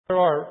There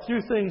are few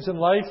things in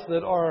life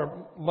that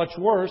are much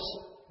worse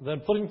than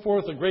putting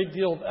forth a great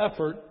deal of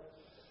effort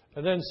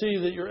and then see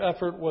that your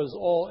effort was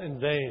all in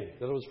vain,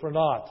 that it was for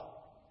naught.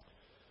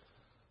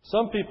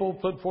 Some people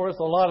put forth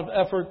a lot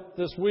of effort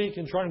this week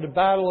in trying to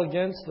battle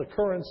against the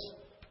currents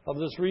of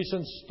this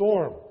recent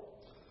storm,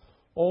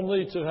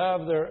 only to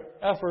have their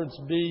efforts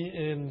be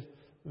in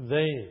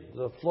vain.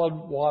 The flood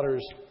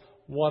waters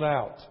won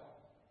out.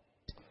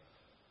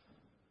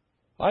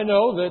 I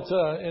know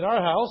that in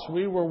our house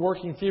we were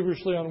working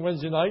feverishly on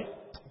Wednesday night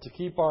to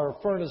keep our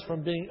furnace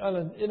from being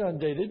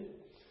inundated.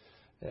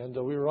 And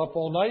we were up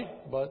all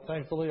night, but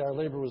thankfully our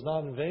labor was not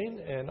in vain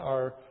and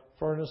our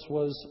furnace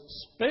was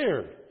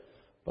spared.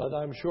 But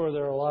I'm sure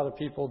there are a lot of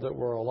people that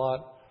were a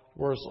lot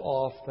worse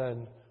off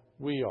than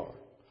we are.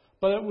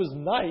 But it was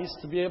nice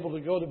to be able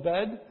to go to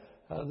bed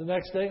the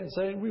next day and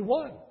say, we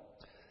won.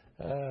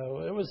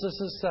 It was a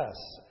success.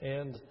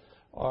 And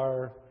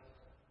our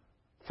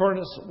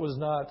furnace was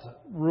not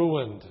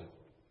ruined.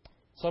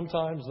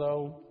 Sometimes,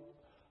 though,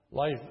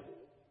 life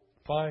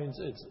finds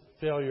its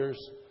failures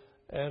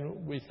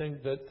and we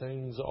think that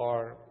things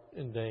are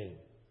in vain.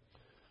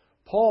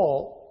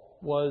 Paul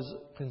was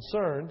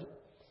concerned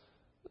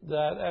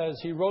that as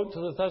he wrote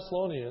to the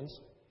Thessalonians,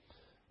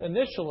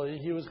 initially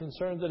he was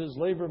concerned that his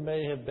labor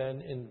may have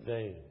been in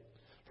vain.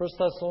 1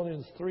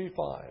 Thessalonians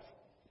 3:5.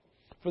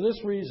 For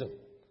this reason,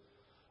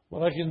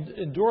 when I can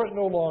endure it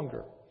no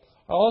longer,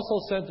 I also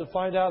sent to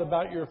find out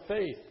about your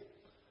faith,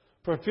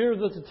 for fear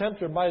that the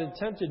tempter might have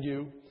tempted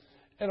you,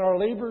 and our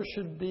labor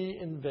should be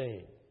in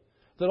vain.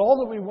 That all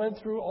that we went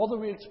through, all that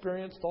we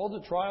experienced, all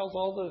the trials,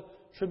 all the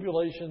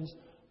tribulations,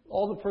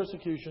 all the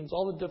persecutions,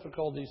 all the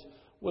difficulties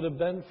would have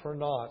been for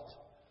naught,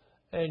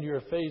 and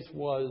your faith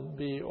would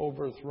be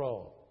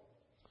overthrown.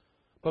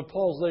 But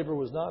Paul's labor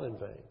was not in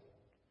vain.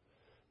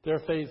 Their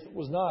faith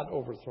was not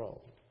overthrown.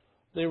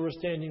 They were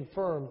standing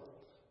firm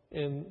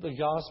in the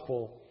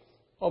gospel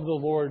of the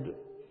Lord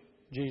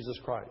Jesus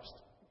Christ.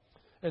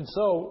 And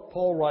so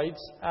Paul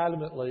writes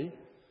adamantly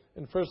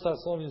in 1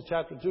 Thessalonians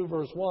chapter 2,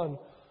 verse 1,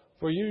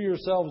 for you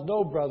yourselves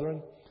know,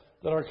 brethren,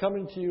 that our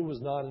coming to you was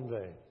not in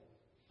vain.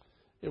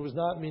 It was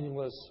not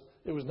meaningless.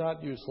 It was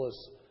not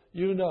useless.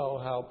 You know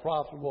how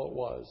profitable it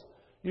was.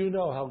 You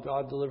know how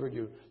God delivered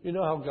you. You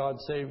know how God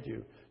saved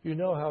you. You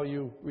know how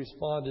you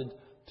responded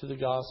to the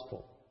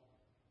gospel.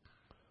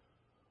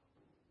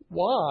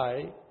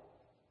 Why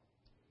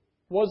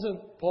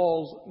wasn't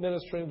Paul's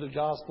ministering the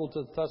gospel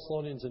to the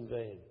Thessalonians in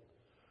vain?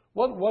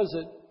 What was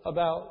it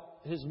about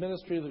his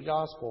ministry of the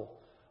gospel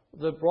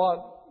that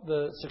brought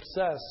the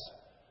success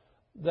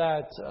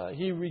that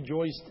he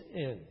rejoiced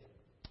in?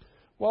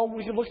 Well,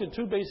 we can look at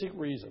two basic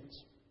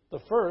reasons.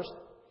 The first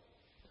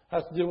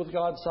has to do with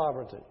God's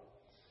sovereignty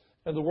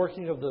and the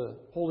working of the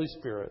Holy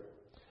Spirit.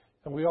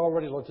 And we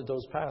already looked at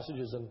those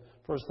passages in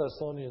 1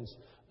 Thessalonians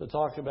that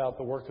talk about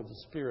the work of the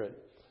Spirit,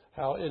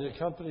 how it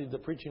accompanied the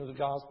preaching of the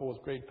gospel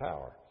with great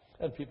power,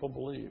 and people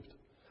believed.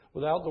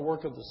 Without the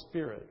work of the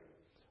Spirit,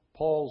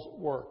 Paul's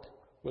work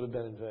would have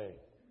been in vain.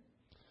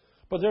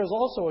 But there's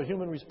also a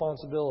human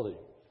responsibility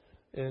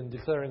in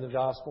declaring the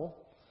gospel.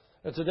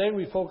 And today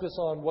we focus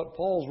on what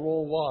Paul's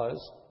role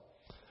was.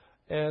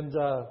 And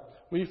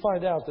we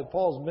find out that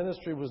Paul's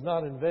ministry was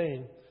not in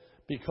vain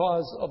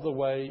because of the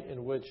way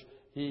in which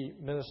he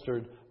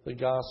ministered the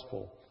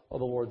gospel of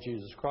the Lord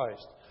Jesus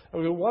Christ.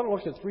 And we want to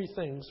look at three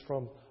things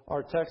from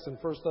our text in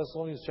 1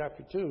 Thessalonians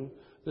chapter 2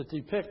 that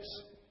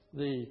depicts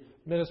the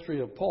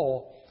ministry of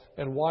Paul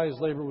and why his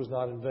labor was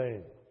not in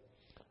vain.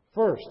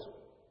 First,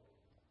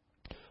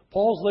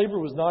 Paul's labor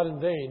was not in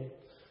vain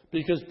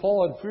because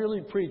Paul had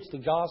freely preached the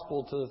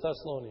gospel to the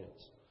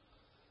Thessalonians.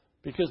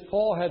 Because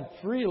Paul had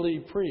freely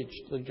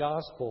preached the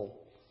gospel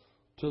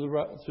to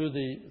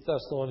the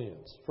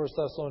Thessalonians. 1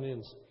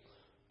 Thessalonians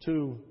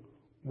 2,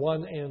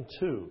 1 and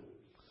 2.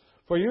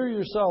 For you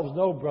yourselves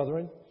know,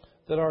 brethren,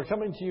 that our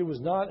coming to you was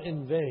not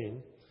in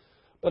vain,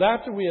 but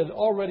after we had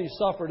already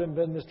suffered and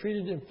been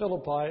mistreated in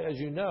Philippi, as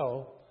you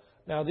know,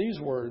 now these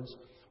words,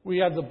 we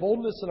had the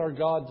boldness in our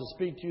God to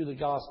speak to you the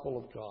gospel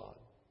of God.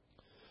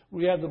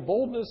 We had the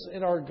boldness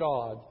in our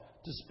God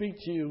to speak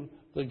to you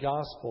the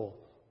gospel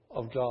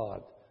of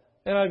God.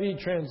 NIV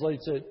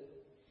translates it,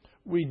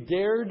 we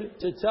dared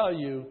to tell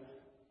you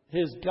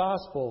his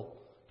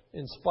gospel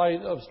in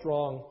spite of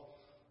strong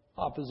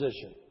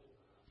opposition.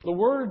 The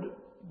word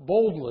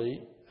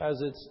boldly, as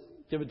it's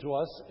given to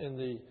us in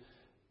the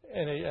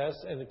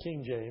NAS and the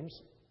King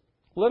James,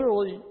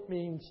 literally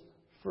means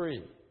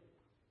free.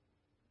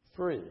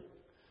 Free.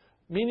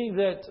 Meaning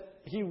that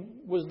he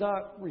was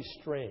not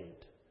restrained.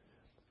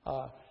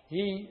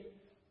 He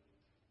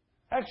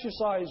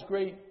exercised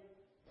great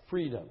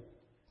freedom.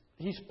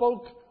 He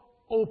spoke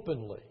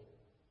openly,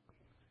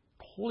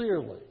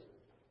 clearly,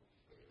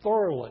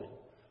 thoroughly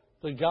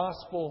the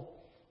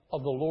gospel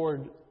of the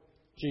Lord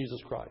Jesus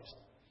Christ.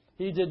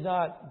 He did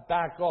not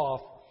back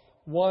off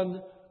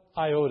one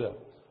iota.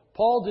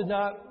 Paul did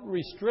not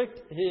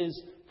restrict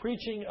his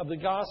preaching of the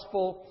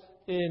gospel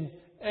in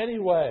any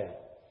way.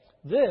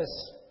 This,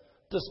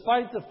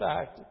 despite the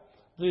fact that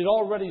he had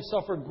already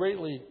suffered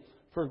greatly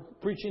for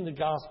preaching the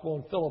gospel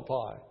in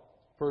Philippi,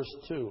 verse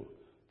 2,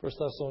 1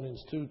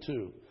 Thessalonians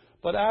 2:2.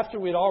 But after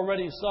we'd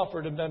already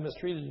suffered and been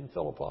mistreated in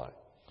Philippi,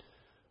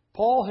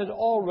 Paul had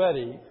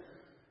already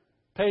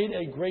paid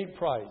a great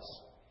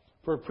price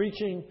for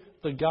preaching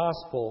the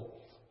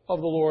gospel of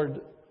the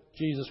Lord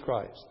Jesus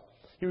Christ.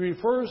 He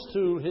refers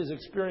to his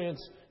experience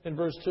in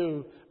verse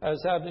 2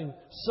 as having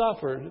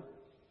suffered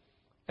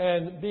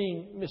and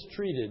being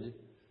mistreated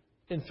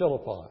in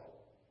Philippi.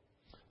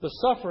 The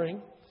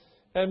suffering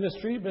and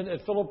mistreatment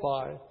at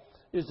Philippi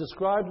is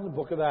described in the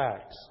book of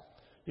Acts.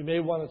 You may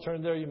want to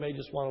turn there, you may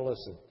just want to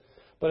listen.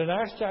 But in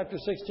Acts chapter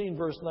 16,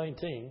 verse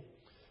 19,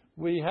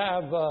 we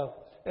have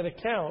an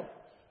account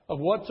of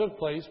what took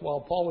place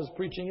while Paul was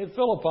preaching at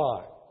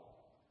Philippi.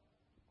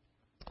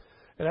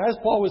 And as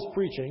Paul was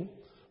preaching,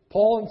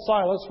 Paul and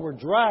Silas were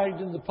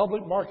dragged in the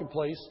public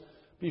marketplace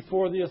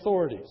before the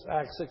authorities.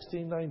 Acts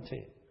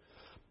 16:19.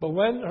 But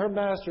when her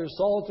masters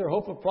saw that their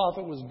hope of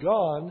profit was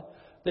gone,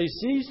 they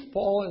seized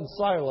Paul and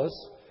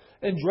Silas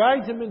and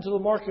dragged him into the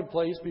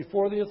marketplace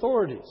before the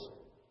authorities.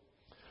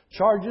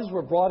 Charges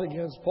were brought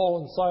against Paul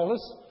and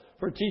Silas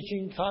for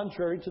teaching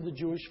contrary to the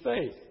Jewish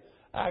faith.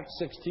 Acts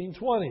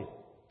 16:20.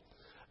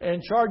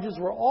 And charges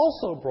were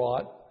also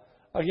brought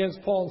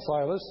against Paul and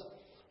Silas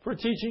for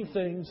teaching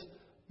things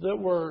that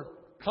were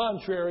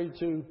contrary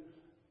to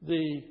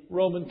the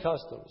Roman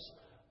customs.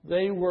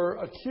 They were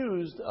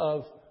accused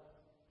of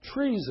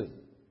treason,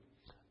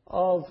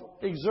 of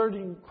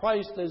exerting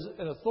Christ as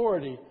an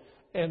authority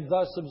and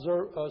thus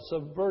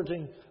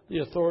subverting the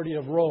authority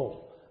of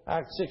Rome.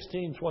 Acts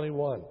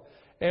 16:21.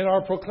 And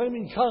are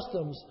proclaiming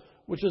customs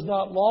which is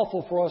not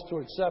lawful for us to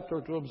accept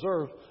or to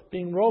observe,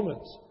 being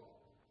Romans.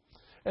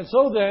 And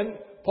so then,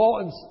 Paul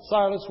and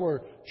Silas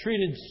were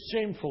treated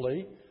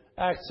shamefully.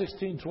 Acts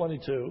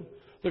 16:22.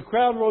 The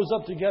crowd rose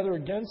up together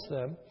against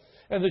them,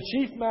 and the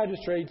chief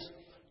magistrates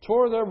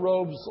tore their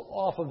robes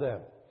off of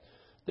them.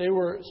 They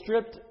were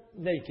stripped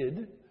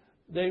naked.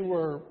 They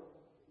were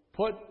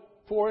put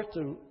forth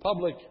to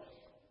public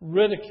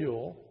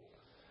ridicule,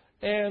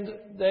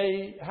 and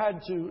they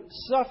had to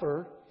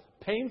suffer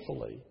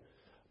painfully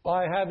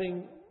by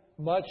having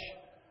much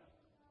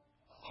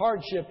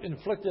hardship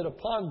inflicted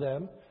upon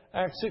them.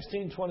 Acts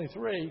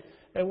 16:23.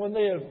 And when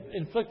they had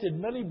inflicted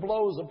many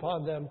blows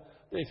upon them,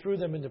 they threw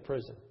them into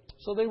prison.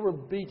 So they were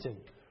beaten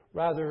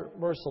rather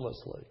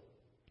mercilessly.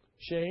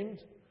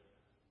 Shamed,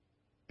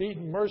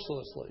 beaten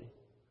mercilessly,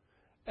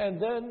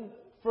 and then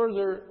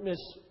further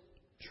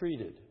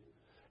mistreated.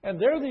 And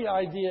there the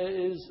idea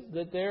is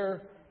that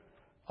their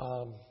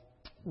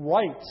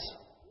rights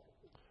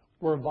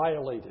were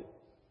violated.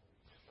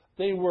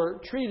 They were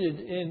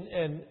treated in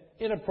an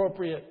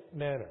inappropriate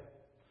manner.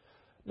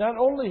 Not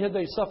only had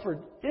they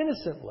suffered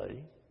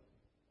innocently,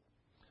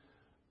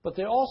 but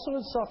they also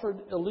had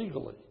suffered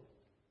illegally.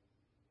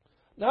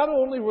 Not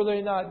only were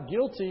they not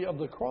guilty of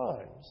the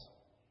crimes,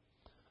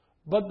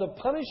 but the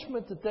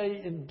punishment that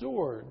they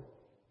endured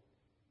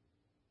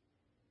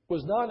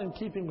was not in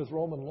keeping with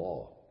Roman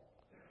law.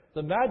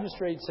 The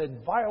magistrates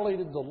had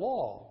violated the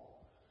law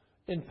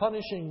in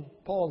punishing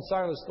Paul and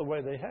Silas the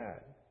way they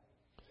had.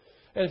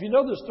 And if you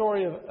know the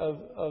story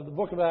of the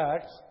book of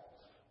Acts,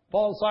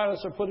 Paul and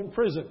Silas are put in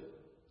prison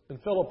in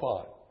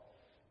Philippi.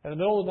 And in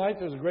the middle of the night,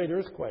 there's a great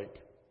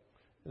earthquake.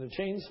 And the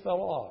chains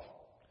fell off.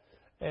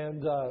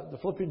 And the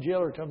Philippian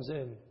jailer comes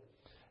in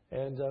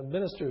and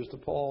ministers to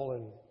Paul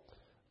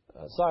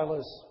and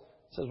Silas.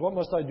 Says, "What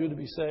must I do to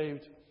be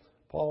saved?"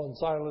 Paul and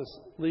Silas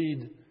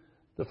lead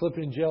the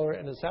Philippian jailer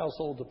and his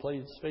household to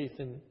place faith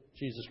in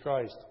Jesus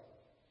Christ.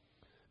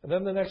 And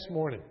then the next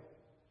morning,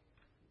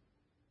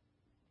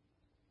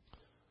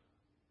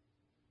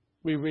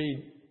 we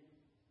read,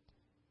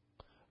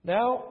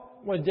 "Now,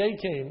 when day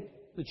came,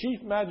 the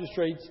chief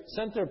magistrates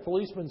sent their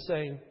policemen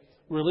saying,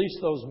 'Release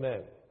those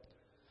men.'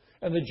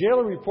 And the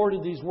jailer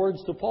reported these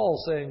words to Paul,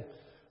 saying,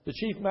 'The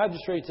chief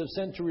magistrates have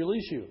sent to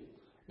release you.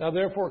 Now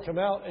therefore come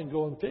out and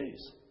go in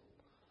peace.'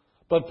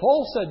 But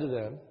Paul said to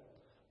them,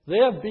 'They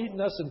have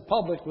beaten us in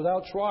public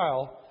without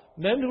trial,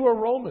 men who are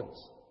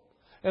Romans,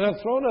 and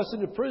have thrown us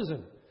into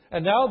prison.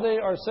 And now they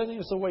are sending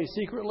us away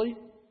secretly?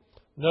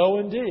 No,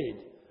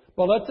 indeed.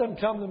 But let them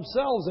come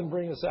themselves and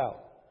bring us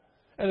out.'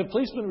 And the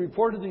policemen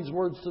reported these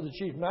words to the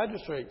chief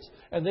magistrates,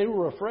 and they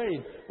were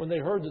afraid when they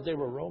heard that they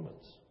were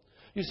Romans."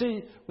 You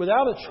see,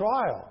 without a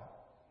trial,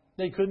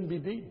 they couldn't be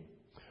beaten.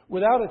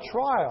 Without a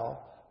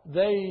trial,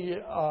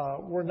 they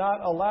were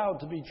not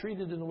allowed to be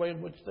treated in the way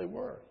in which they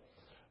were.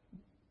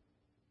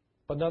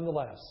 But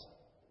nonetheless,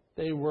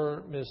 they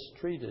were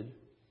mistreated,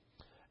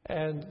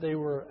 and they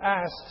were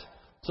asked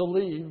to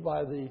leave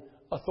by the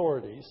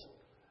authorities.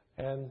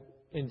 And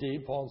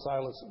indeed, Paul and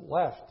Silas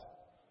left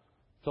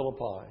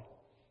Philippi.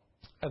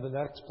 And the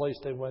next place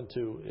they went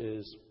to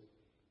is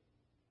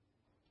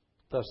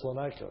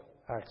Thessalonica,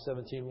 Acts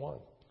 17:1.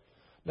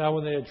 Now,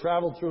 when they had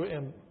traveled through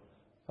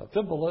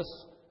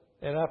Amphipolis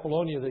and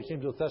Apollonia, they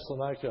came to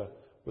Thessalonica,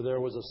 where there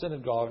was a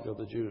synagogue of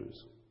the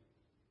Jews.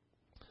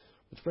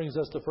 Which brings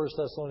us to 1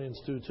 Thessalonians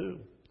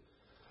 2:2.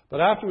 "But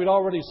after we'd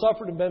already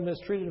suffered and been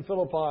mistreated in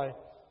Philippi,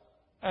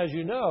 as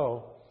you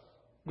know,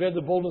 We had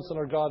the boldness in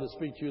our God to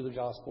speak to you the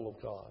gospel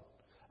of God.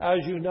 As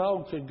you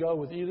know, could go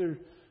with either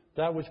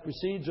that which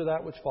precedes or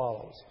that which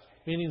follows.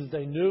 Meaning that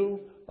they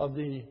knew of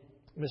the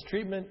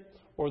mistreatment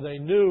or they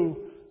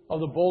knew of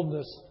the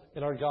boldness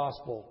in our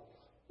gospel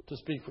to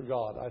speak for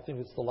God. I think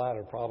it's the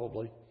latter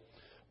probably.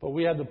 But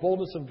we had the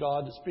boldness of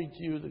God to speak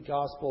to you the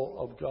gospel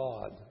of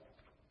God.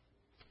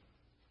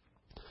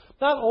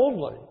 Not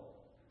only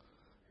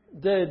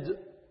did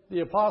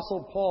the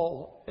Apostle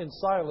Paul and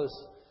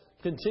Silas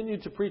continue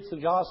to preach the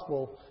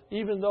gospel,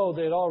 even though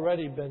they had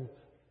already been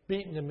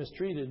beaten and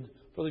mistreated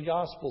for the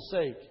gospel's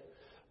sake,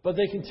 but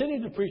they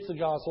continued to preach the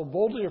gospel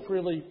boldly or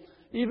freely,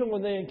 even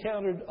when they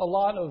encountered a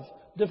lot of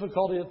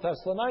difficulty at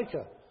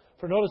Thessalonica.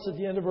 For notice at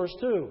the end of verse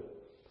 2,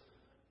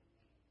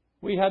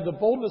 we had the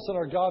boldness in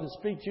our God to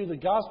speak to you the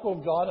gospel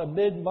of God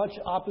amid much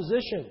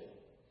opposition.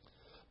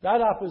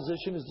 That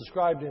opposition is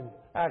described in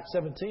Acts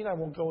 17. I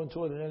won't go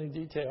into it in any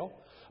detail.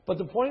 But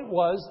the point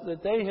was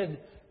that they had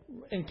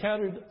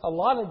encountered a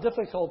lot of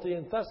difficulty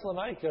in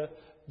Thessalonica,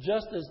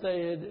 just as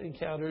they had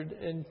encountered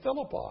in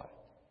Philippi.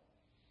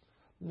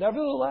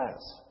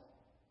 Nevertheless,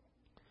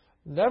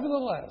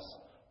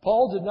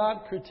 Paul did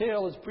not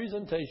curtail his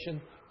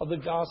presentation of the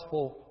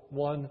gospel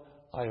one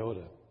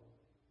iota.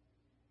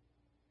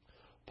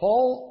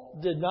 Paul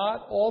did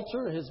not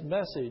alter his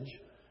message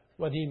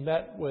when he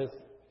met with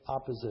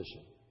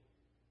opposition.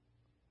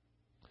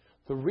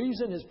 The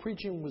reason his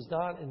preaching was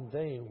not in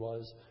vain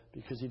was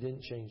because he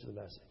didn't change the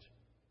message.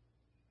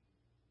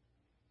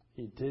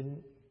 He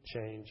didn't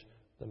change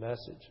the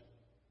message.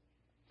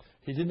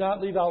 He did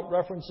not leave out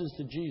references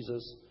to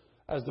Jesus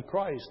as the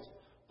Christ,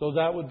 though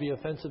that would be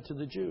offensive to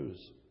the Jews.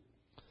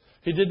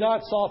 He did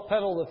not soft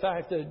pedal the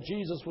fact that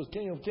Jesus was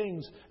King of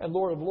Kings and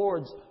Lord of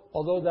Lords,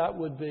 although that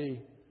would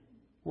be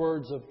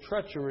words of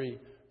treachery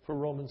for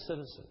Roman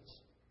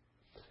citizens.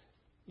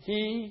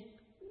 He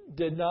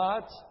did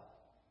not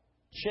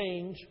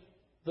change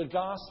the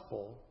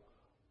gospel,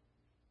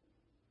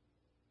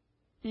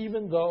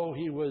 even though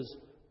he was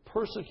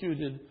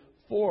persecuted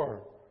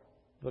for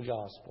the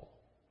gospel.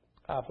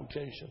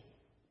 Application.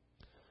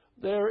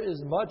 There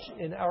is much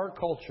in our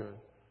culture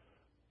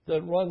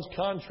that runs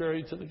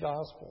contrary to the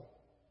gospel.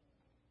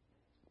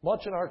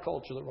 Much in our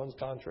culture that runs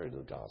contrary to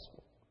the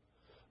gospel.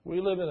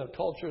 We live in a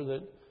culture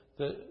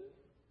that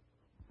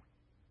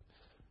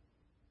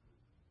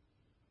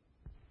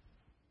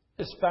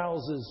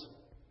espouses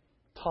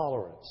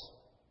tolerance.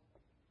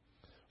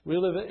 We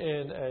live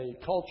in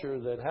a culture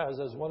that has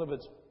as one of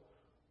its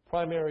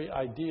primary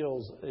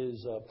ideals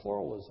is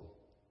pluralism.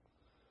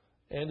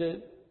 And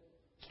it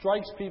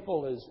strikes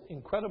people as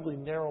incredibly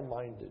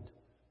narrow-minded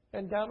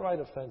and downright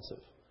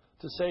offensive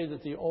to say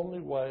that the only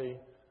way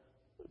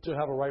to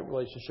have a right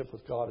relationship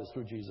with God is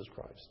through Jesus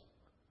Christ.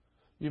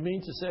 You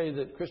mean to say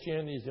that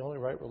Christianity is the only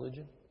right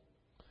religion?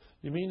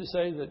 You mean to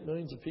say that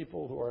millions of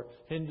people who are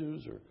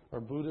Hindus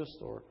or Buddhists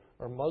or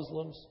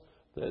Muslims,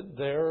 that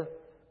they're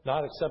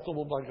not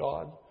acceptable by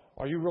God?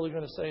 Are you really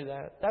going to say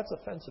that? That's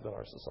offensive in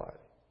our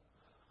society.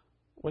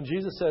 When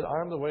Jesus said,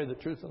 I am the way, the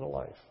truth, and the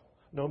life,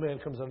 no man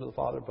comes unto the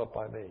Father but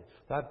by me,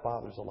 that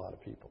bothers a lot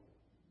of people.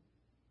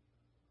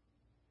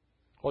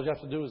 All you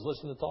have to do is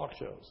listen to talk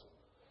shows,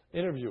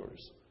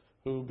 interviewers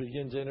who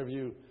begin to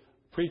interview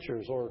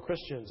preachers or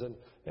Christians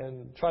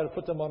and try to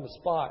put them on the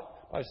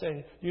spot by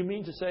saying, you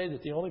mean to say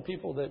that the only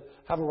people that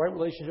have a right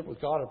relationship with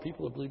God are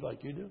people that believe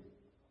like you do?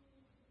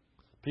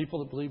 People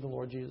that believe in the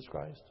Lord Jesus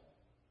Christ?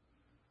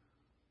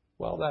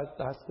 Well,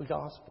 that's the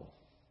gospel.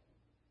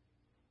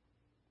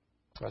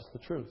 That's the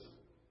truth.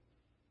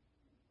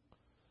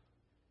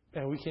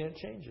 And we can't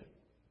change it.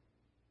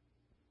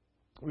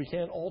 We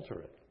can't alter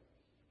it.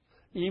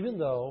 Even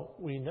though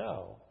we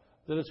know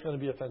that it's going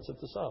to be offensive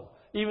to some.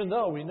 Even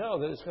though we know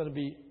that it's going to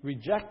be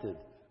rejected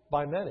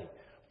by many.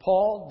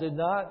 Paul did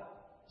not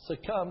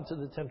succumb to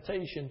the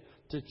temptation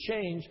to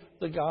change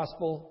the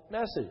gospel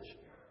message.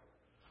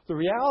 The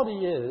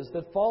reality is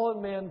that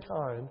fallen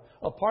mankind,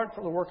 apart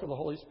from the work of the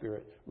Holy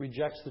Spirit,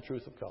 rejects the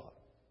truth of God.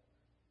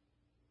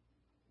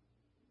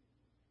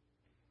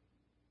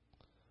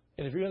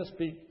 And if you're going to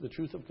speak the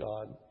truth of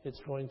God, it's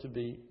going to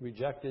be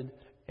rejected,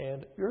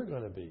 and you're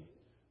going to be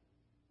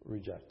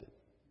rejected.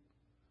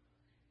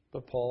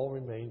 But Paul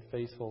remained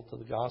faithful to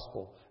the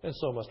gospel, and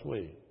so must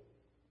we.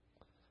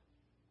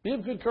 Be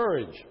of good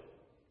courage.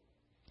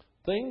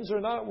 Things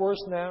are not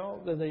worse now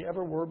than they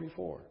ever were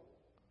before.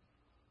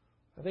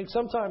 I think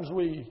sometimes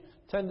we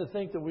tend to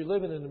think that we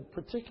live in a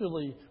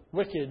particularly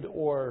wicked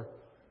or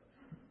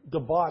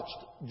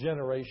debauched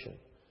generation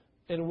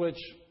in which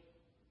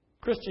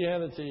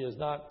Christianity is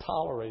not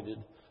tolerated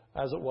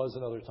as it was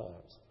in other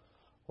times.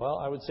 Well,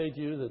 I would say to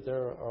you that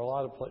there are a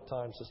lot of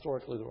times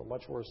historically that were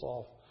much worse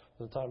off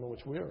than the time in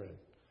which we are in.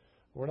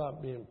 We're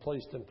not being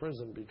placed in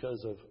prison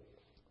because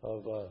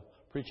of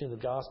preaching the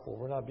gospel.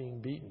 We're not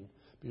being beaten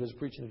because of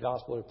preaching the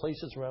gospel. There are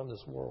places around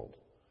this world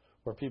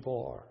where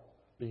people are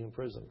being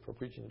imprisoned for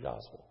preaching the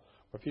gospel,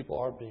 where people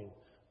are being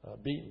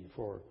beaten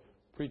for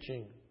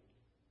preaching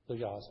the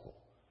gospel.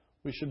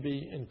 We should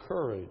be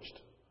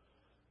encouraged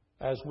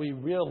as we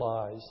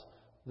realize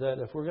that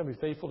if we're going to be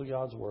faithful to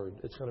God's Word,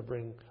 it's going to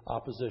bring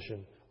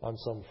opposition on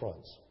some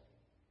fronts.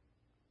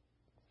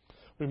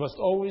 We must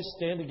always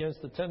stand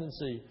against the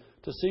tendency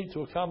to seek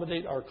to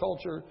accommodate our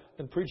culture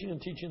in preaching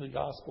and teaching the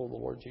gospel of the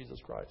Lord Jesus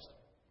Christ.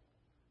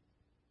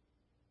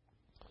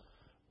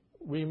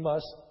 We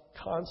must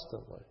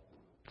constantly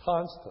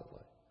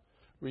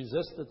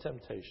resist the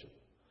temptation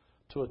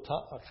to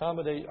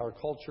accommodate our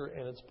culture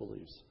and its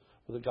beliefs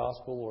with the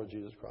gospel of the Lord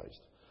Jesus Christ.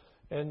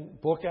 And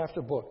book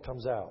after book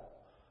comes out,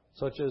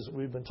 such as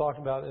we've been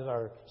talking about in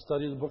our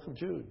study of the book of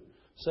Jude,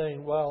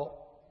 saying,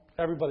 well,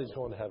 everybody's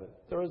going to heaven.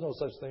 There is no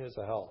such thing as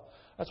a hell.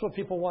 That's what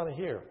people want to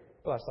hear,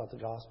 but that's not the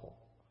gospel.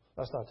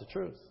 That's not the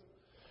truth.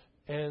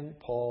 And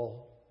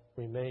Paul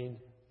remained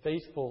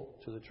faithful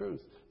to the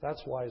truth.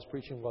 That's why his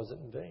preaching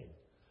wasn't in vain.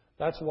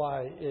 That's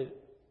why it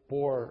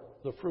bore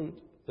the fruit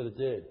that it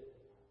did.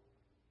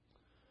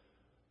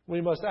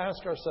 We must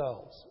ask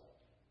ourselves,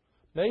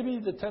 maybe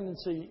the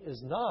tendency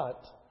is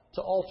not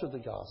to alter the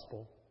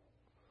gospel,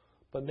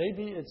 but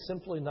maybe it's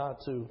simply not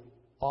to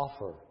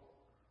offer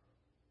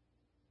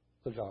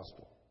the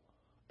gospel.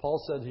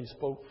 Paul said he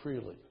spoke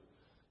freely.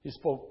 He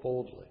spoke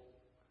boldly.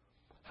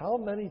 How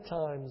many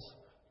times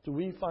do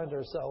we find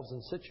ourselves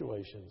in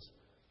situations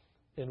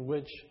in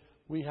which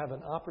we have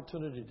an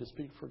opportunity to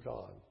speak for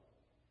God,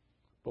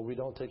 but we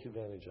don't take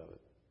advantage of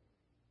it?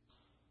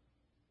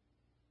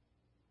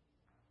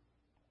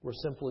 We're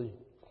simply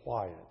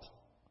quiet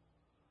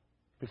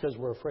because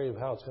we're afraid of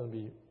how it's going to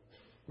be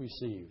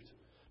received,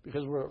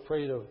 because we're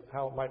afraid of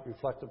how it might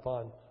reflect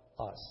upon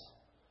us.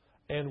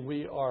 And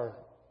we are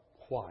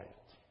quiet.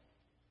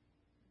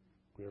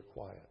 We are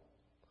quiet.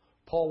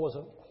 Paul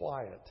wasn't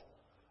quiet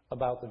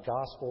about the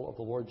gospel of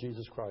the Lord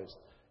Jesus Christ,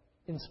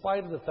 in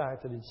spite of the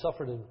fact that he'd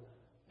suffered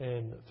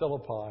in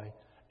Philippi,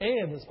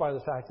 and in spite of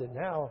the fact that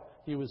now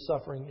he was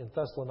suffering in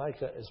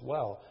Thessalonica as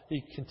well.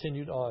 He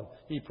continued on.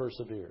 He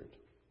persevered.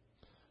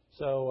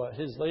 So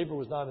his labor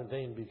was not in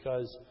vain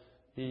because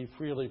he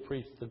freely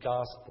preached the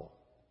gospel.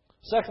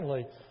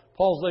 Secondly,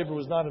 Paul's labor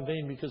was not in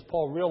vain because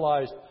Paul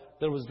realized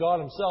that it was God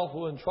himself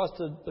who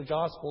entrusted the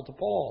gospel to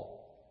Paul.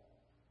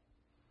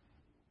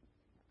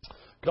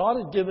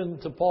 God had given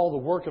to Paul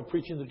the work of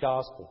preaching the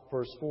gospel,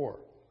 verse 4.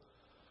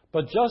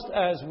 But just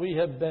as we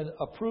have been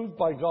approved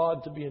by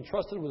God to be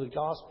entrusted with the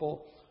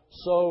gospel,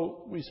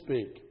 so we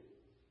speak.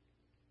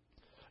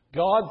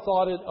 God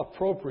thought it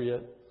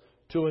appropriate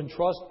to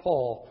entrust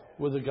Paul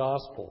with the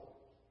gospel.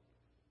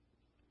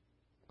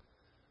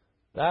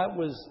 That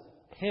was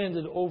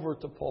handed over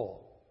to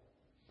Paul.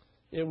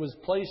 It was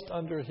placed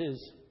under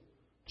his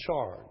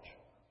charge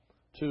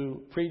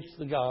to preach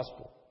the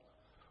gospel.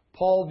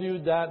 Paul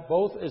viewed that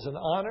both as an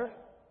honor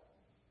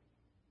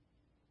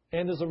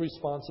and as a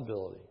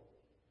responsibility,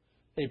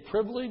 a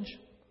privilege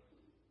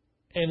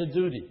and a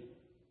duty.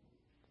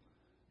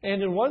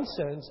 And in one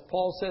sense,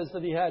 Paul says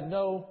that he had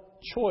no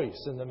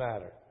choice in the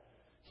matter.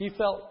 He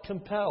felt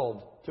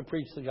compelled to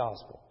preach the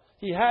gospel.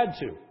 He had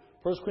to.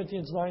 1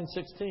 Corinthians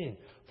 9:16.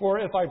 For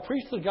if I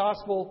preach the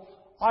gospel,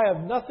 I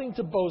have nothing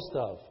to boast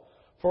of,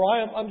 for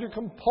I am under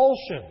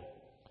compulsion.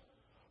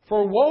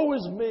 For woe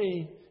is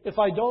me if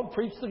I don't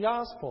preach the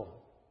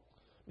gospel.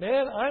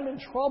 Man, I'm in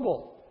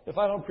trouble if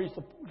I don't preach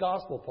the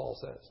gospel, Paul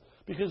says,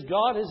 because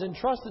God has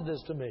entrusted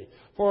this to me.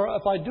 For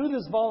if I do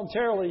this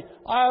voluntarily,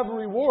 I have a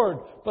reward.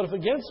 But if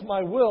against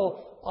my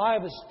will, I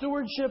have a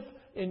stewardship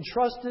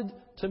entrusted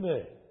to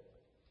me.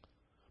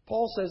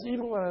 Paul says,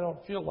 even when I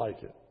don't feel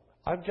like it,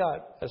 I've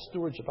got a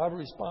stewardship, I have a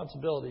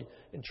responsibility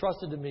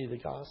entrusted to me, the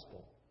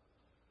gospel.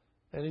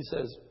 And he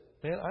says,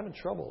 man, I'm in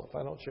trouble if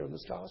I don't share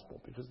this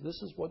gospel, because this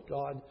is what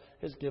God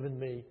has given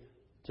me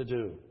to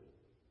do.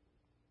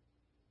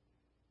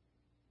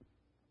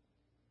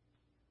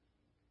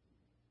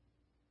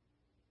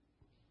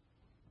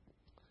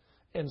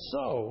 And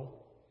so,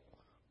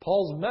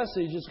 Paul's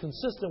message is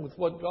consistent with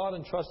what God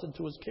entrusted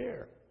to his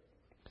care.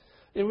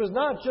 It was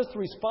not just the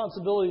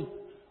responsibility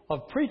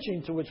of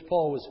preaching to which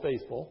Paul was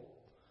faithful.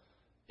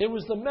 It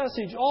was the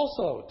message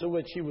also to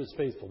which he was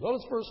faithful.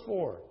 Notice verse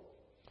 4.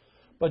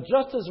 But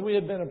just as we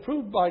have been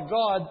approved by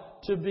God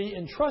to be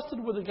entrusted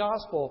with the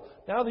gospel,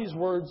 now these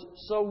words,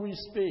 so we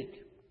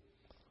speak.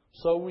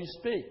 So we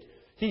speak.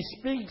 He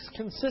speaks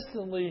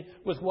consistently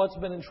with what's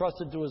been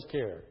entrusted to his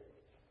care.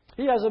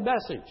 He has a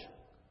message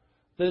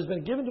that has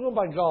been given to him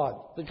by God,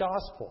 the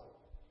gospel.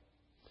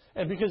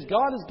 And because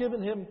God has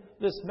given him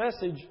this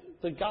message,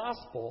 the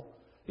gospel,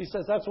 he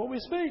says that's what we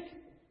speak.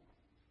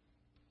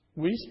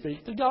 We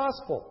speak the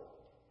gospel.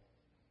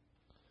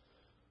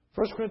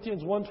 1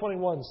 Corinthians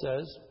 1:21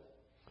 says,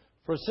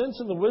 for since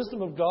in the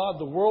wisdom of God,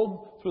 the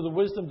world through the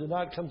wisdom did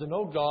not come to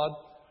know God,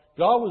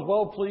 God was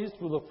well pleased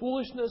through the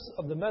foolishness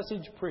of the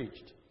message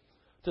preached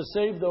to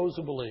save those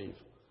who believe.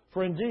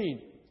 For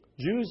indeed,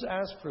 Jews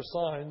ask for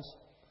signs,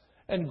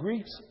 and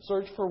Greeks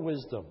search for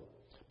wisdom.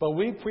 But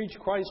we preach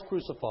Christ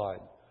crucified,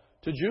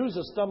 to Jews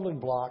a stumbling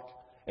block,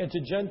 and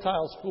to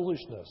Gentiles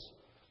foolishness.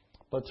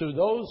 But to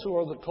those who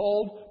are the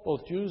called,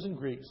 both Jews and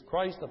Greeks,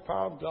 Christ the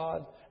power of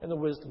God and the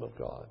wisdom of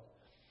God.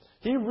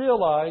 He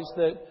realized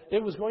that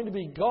it was going to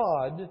be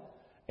God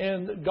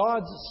and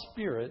God's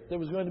Spirit that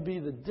was going to be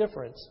the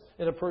difference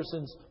in a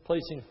person's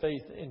placing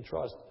faith and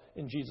trust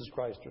in Jesus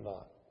Christ or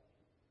not.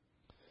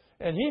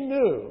 And he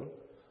knew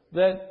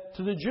that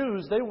to the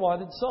Jews, they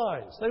wanted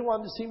signs. They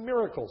wanted to see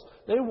miracles.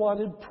 They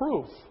wanted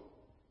proof.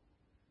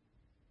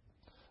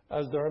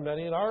 As there are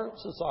many in our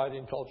society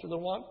and culture that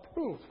want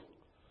proof.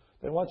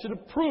 They want you to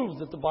prove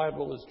that the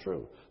Bible is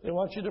true. They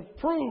want you to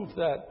prove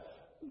that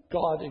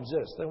God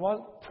exists. They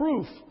want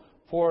proof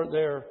for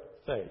their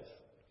faith.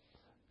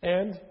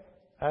 And,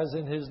 as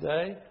in his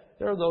day,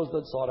 there are those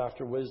that sought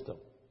after wisdom.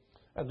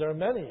 And there are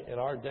many in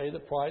our day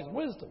that prize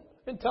wisdom,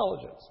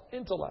 intelligence,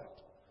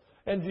 intellect,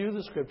 and view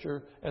the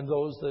Scripture and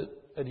those that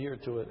adhere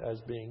to it as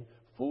being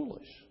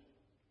foolish.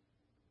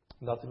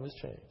 Nothing has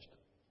changed.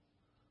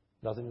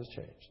 Nothing has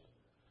changed.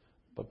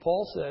 But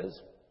Paul says,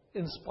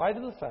 in spite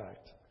of the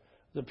fact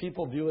that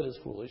people view it as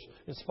foolish,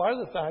 in spite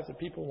of the fact that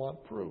people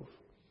want proof,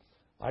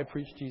 I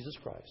preach Jesus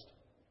Christ.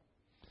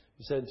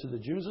 He said, to the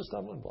Jews a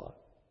stumbling block,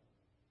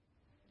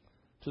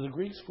 to the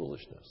Greeks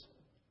foolishness,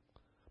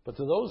 but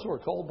to those who are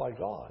called by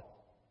God,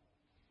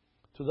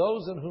 to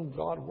those in whom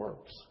God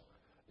works,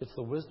 it's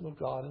the wisdom of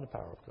God and the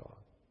power of God.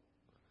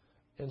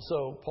 And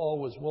so Paul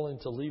was willing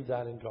to leave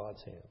that in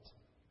God's hands.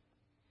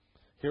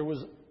 Here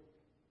was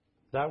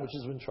that which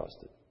has been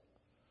trusted.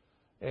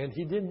 And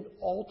he didn't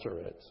alter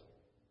it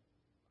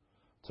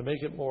to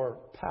make it more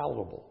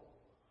palatable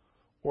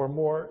or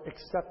more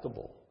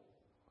acceptable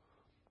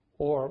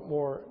or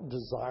more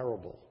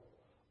desirable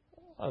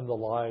in the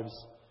lives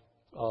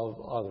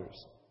of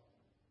others.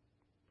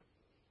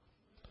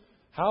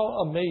 How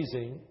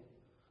amazing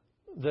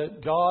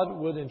that God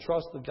would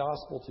entrust the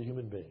gospel to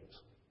human beings.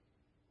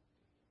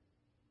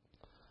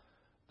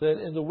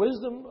 That in the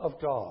wisdom of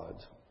God,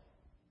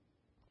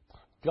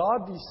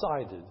 God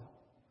decided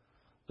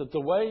that the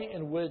way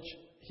in which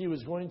he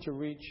was going to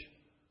reach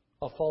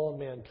a fallen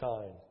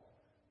mankind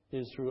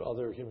is through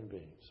other human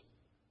beings.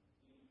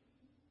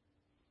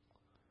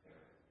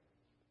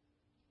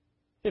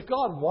 If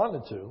God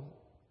wanted to,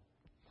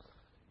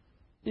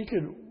 he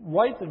could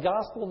write the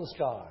gospel in the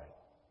sky.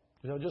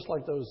 You know, just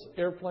like those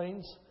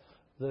airplanes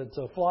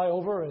that fly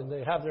over and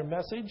they have their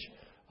message.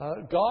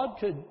 God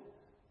could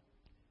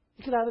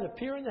have it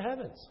appear in the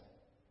heavens.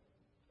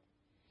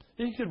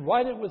 He could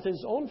write it with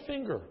his own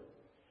finger.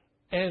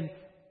 And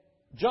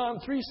John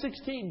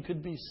 3:16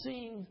 could be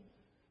seen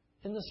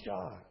in the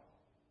sky.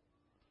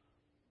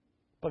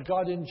 But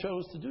God didn't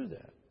choose to do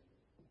that.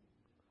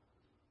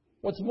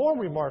 What's more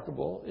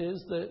remarkable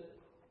is that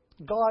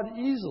God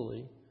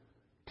easily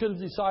could have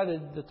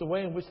decided that the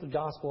way in which the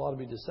gospel ought to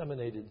be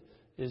disseminated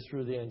is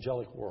through the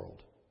angelic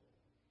world.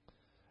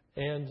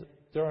 And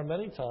there are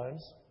many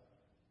times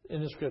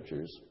in the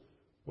Scriptures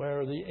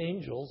where the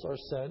angels are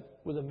sent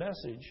with a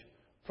message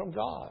from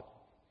God,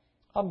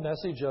 a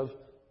message of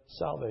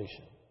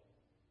salvation.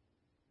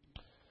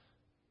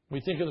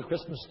 We think of the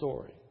Christmas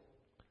story,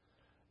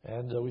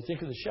 and we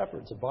think of the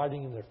shepherds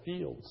abiding in their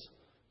fields,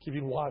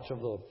 keeping watch of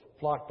the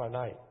flock by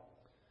night.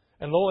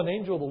 And lo, an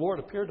angel of the Lord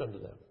appeared unto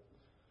them,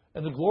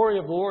 and the glory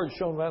of the Lord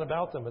shone round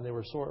about them, and they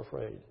were sore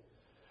afraid.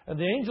 And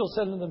the angel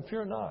said unto them,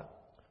 Fear not,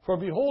 for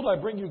behold, I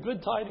bring you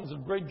good tidings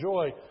of great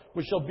joy,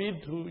 which shall be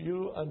to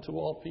you unto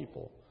all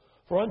people.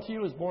 For unto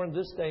you is born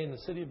this day in the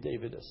city of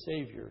David a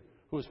Savior,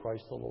 who is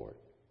Christ the Lord.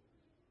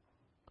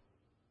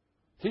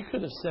 He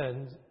could have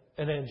sent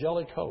an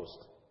angelic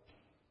host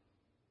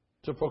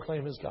to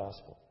proclaim his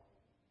gospel.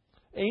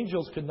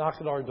 Angels could knock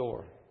at our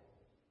door.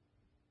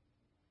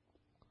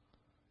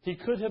 He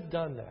could have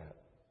done that.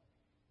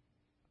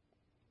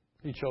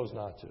 He chose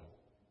not to.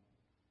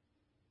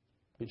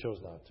 He chose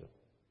not to.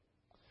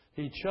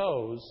 He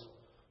chose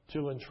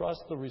to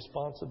entrust the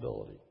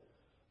responsibility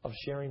of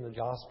sharing the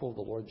gospel of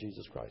the Lord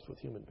Jesus Christ with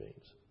human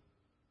beings.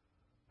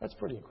 That's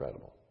pretty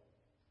incredible.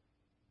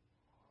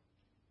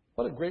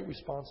 What a great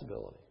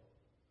responsibility.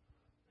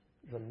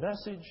 The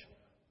message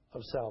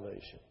of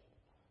salvation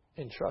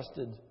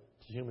entrusted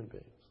to human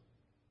beings.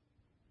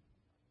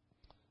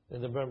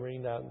 And then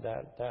bringing down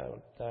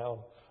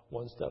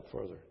one step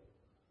further.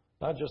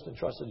 Not just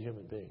entrusted to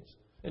human beings,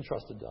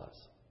 entrusted to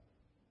us.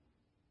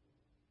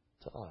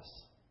 To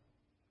us.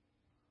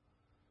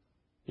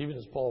 Even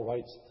as Paul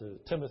writes to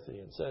Timothy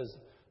and says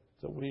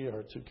that we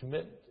are to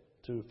commit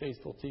to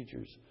faithful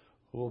teachers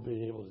who will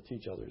be able to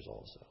teach others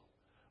also.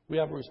 We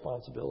have a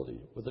responsibility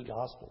with the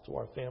gospel to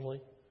our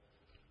family,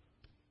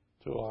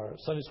 to our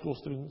Sunday school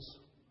students,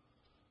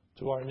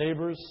 to our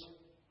neighbors,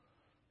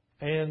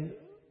 and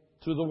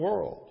to the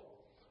world.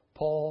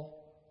 Paul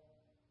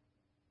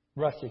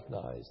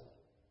recognized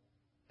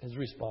his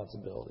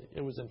responsibility.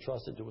 It was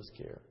entrusted to his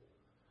care.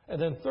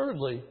 And then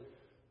thirdly,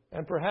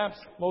 and perhaps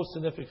most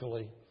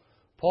significantly,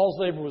 Paul's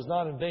labor was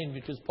not in vain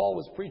because Paul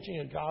was preaching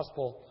a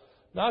gospel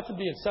not to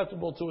be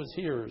acceptable to his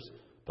hearers,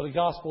 but a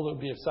gospel that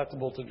would be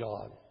acceptable to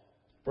God.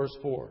 Verse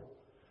 4.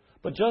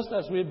 But just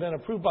as we have been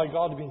approved by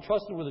God to be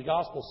entrusted with the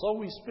gospel, so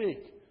we speak.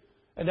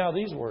 And now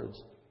these words.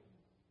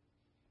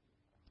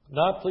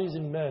 Not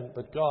pleasing men,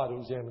 but God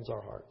who examines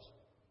our hearts.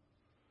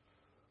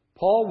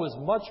 Paul was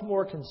much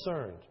more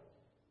concerned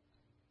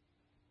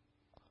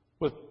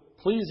with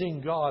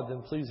pleasing God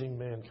than pleasing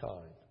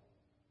mankind.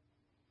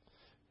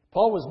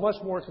 Paul was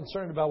much more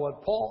concerned about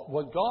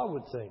what God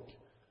would think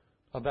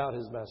about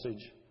his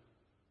message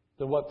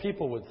than what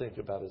people would think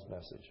about his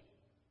message.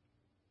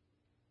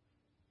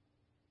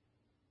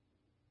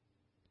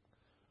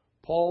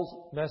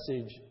 Paul's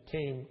message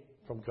came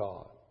from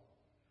God.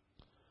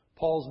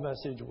 Paul's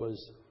message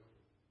was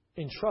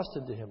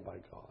entrusted to him by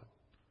God.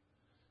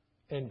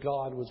 And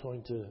God was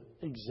going to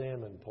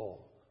examine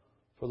Paul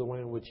for the way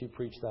in which he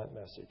preached that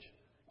message.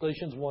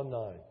 Galatians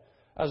 1:9.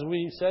 As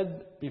we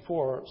said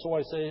before, so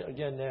I say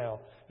again now,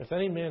 if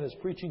any man is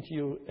preaching to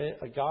you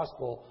a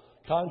gospel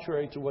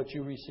contrary to what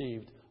you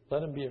received,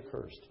 let him be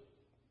accursed.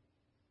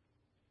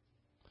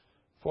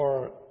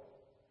 For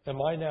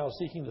am I now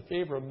seeking the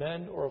favor of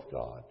men or of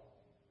God?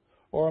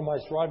 Or am I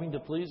striving to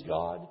please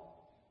God?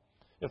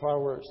 If I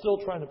were still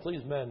trying to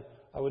please men,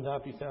 I would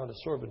not be found a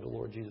servant of the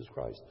Lord Jesus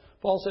Christ.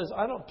 Paul says,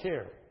 I don't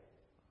care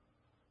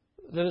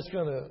that it's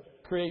going to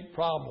create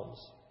problems.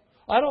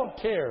 I don't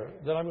care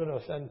that I'm going to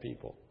offend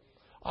people.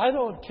 I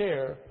don't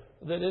care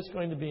that it's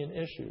going to be an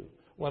issue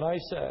when I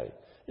say,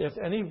 if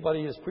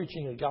anybody is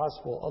preaching a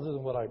gospel other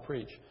than what I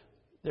preach,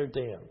 they're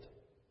damned.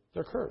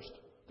 They're cursed.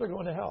 They're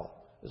going to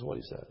hell, is what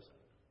he says.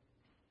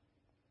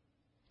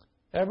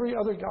 Every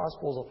other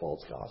gospel is a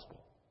false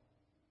gospel.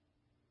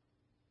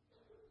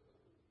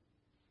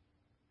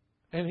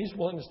 And he's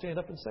willing to stand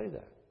up and say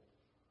that.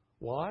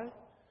 Why?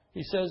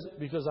 He says,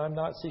 because I'm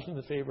not seeking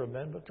the favor of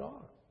men but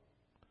God.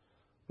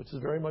 Which is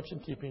very much in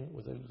keeping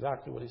with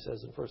exactly what he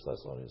says in 1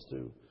 Thessalonians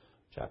 2,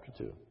 chapter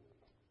 2.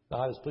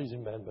 Not as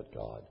pleasing men but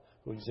God,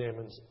 who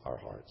examines our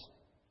hearts.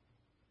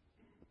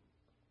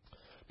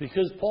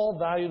 Because Paul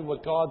valued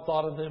what God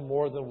thought of him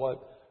more than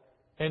what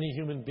any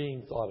human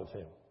being thought of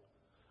him.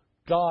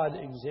 God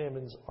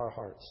examines our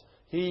hearts.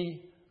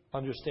 He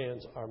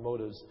understands our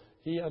motives.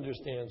 He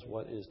understands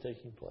what is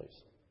taking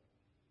place.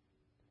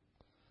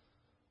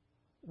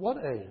 What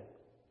a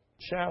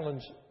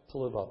challenge to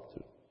live up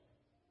to.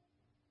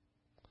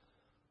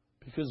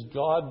 Because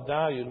Paul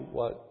valued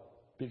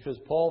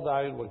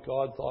what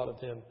God thought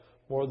of him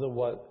more than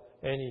what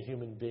any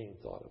human being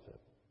thought of him.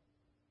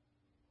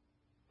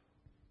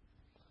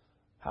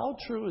 How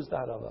true is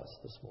that of us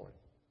this morning?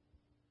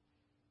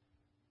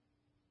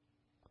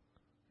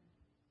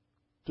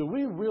 Do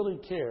we really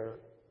care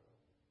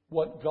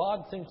what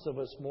God thinks of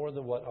us more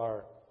than what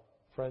our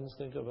friends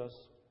think of us,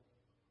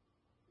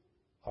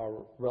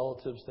 our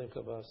relatives think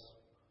of us,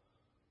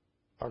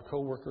 our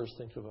co-workers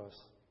think of us?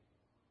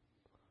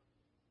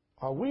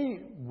 Are we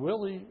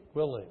really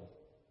willing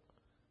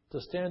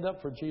to stand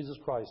up for Jesus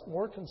Christ,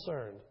 more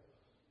concerned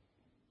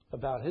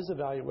about his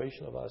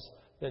evaluation of us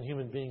than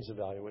human beings'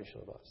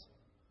 evaluation of us?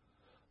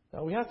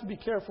 Now, we have to be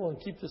careful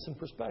and keep this in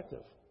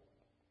perspective.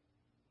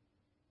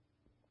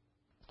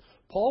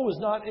 Paul was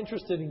not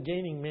interested in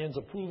gaining man's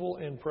approval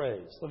and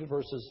praise. Look at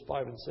verses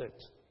 5 and 6.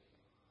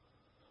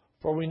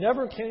 For we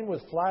never came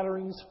with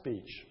flattering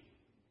speech,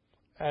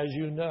 as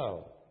you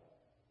know,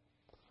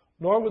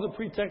 nor with a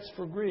pretext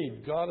for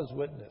greed, God is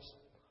witness.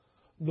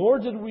 Nor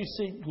did we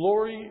seek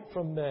glory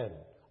from men,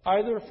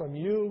 either from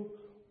you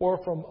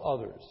or from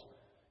others,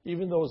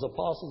 even though as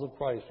apostles of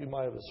Christ we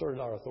might have asserted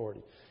our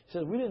authority. He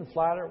said, we didn't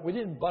flatter, we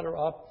didn't butter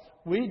up,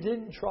 we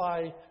didn't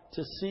try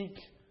to seek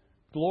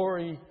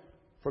glory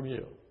from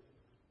you.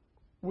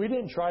 We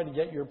didn't try to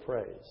get your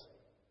praise.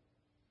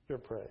 Your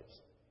praise.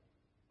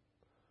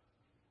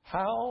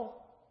 How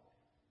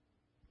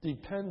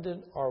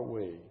dependent are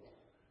we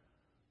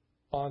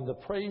on the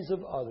praise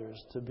of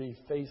others to be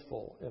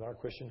faithful in our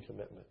Christian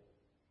commitment?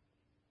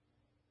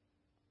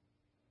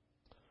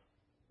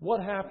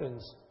 What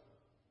happens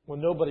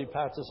when nobody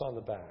pats us on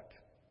the back?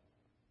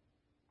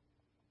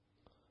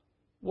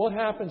 What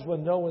happens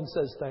when no one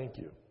says thank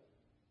you?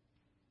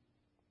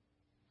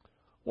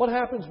 What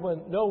happens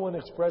when no one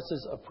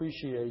expresses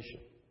appreciation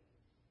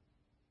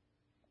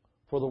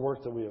for the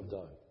work that we have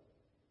done?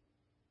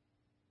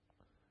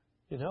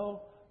 You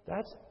know,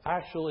 that's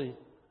actually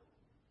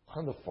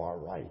on the far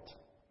right.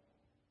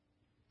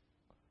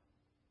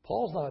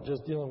 Paul's not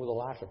just dealing with a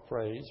lack of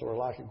praise or a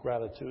lack of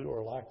gratitude or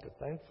a lack of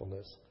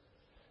thankfulness.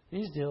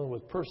 He's dealing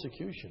with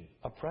persecution,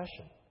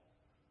 oppression.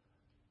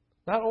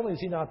 Not only is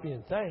he not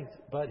being thanked,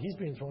 but he's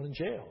being thrown in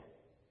jail.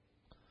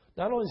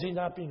 Not only is he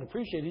not being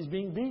appreciated, he's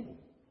being beaten.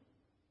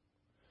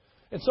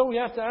 And so we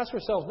have to ask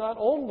ourselves, not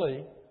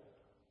only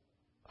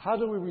how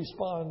do we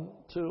respond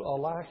to a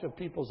lack of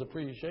people's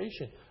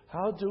appreciation,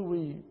 how do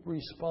we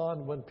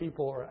respond when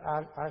people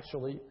are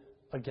actually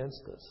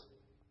against us,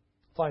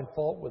 find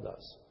fault with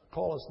us,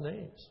 call us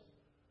names,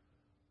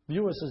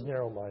 view us as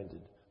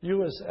narrow-minded,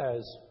 view us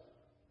as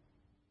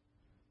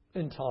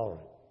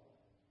intolerant,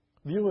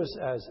 view us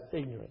as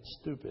ignorant,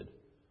 stupid?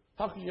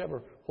 How could you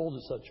ever hold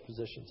to such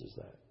positions as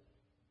that?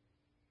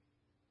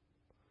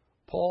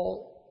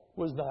 Paul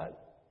was not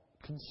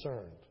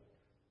concerned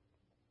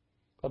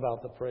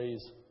about the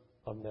praise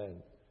of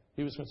men.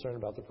 He was concerned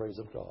about the praise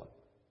of God.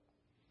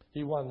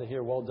 He wanted to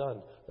hear, well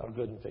done, thou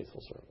good and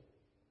faithful servant.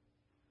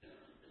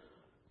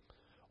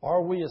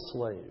 Are we a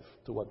slave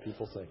to what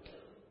people think?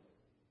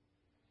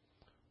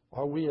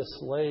 Are we a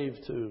slave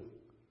to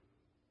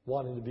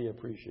wanting to be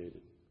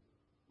appreciated,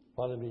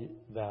 wanting to be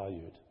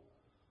valued?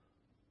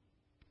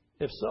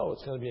 If so,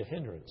 it's going to be a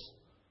hindrance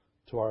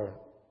to our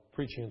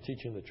preaching and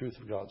teaching the truth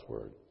of God's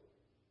Word.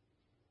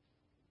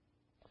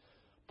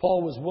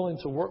 Paul was willing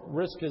to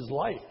risk his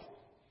life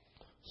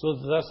so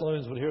that the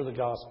Thessalonians would hear the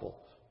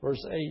gospel.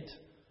 Verse 8,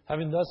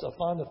 having thus a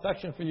fond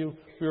affection for you,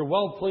 we are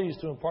well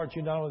pleased to impart to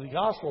you not only the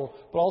gospel,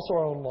 but also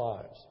our own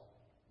lives.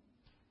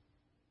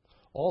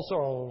 Also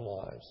our own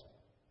lives.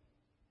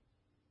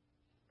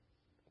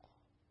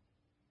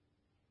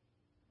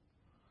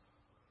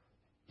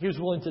 He was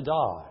willing to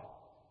die.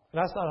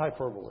 And that's not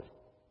hyperbole.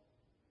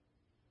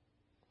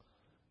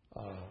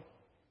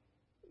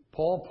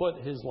 Paul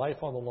put his life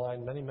on the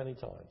line many, many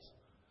times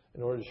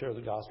in order to share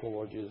the gospel of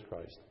Lord Jesus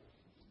Christ.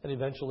 And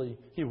eventually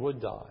he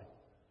would die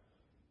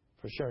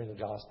for sharing the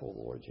gospel of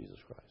the Lord Jesus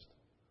Christ.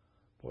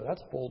 Boy,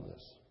 that's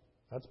boldness.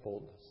 That's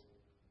boldness.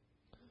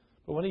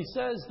 But when he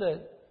says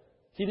that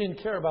he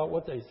didn't care about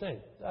what they think,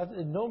 that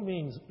in no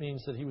means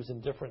means that he was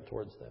indifferent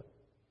towards them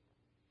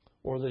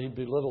or that he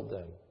belittled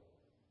them.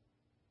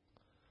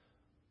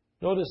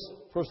 Notice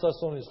 1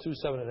 Thessalonians 2,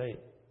 7 and 8.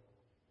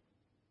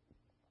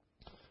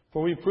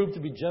 For we prove to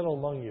be gentle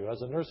among you,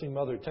 as a nursing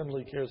mother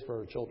tenderly cares for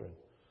her children,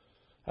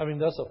 having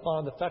thus a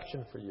fond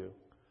affection for you.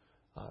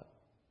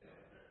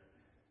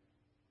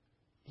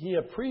 He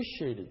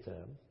appreciated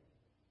them.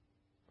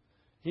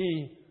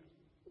 He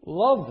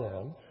loved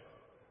them.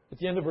 At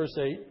the end of verse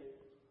 8,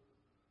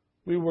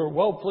 we were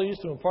well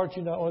pleased to impart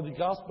to you not only the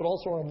gospel, but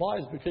also our own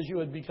lives, because you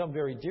had become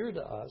very dear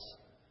to us.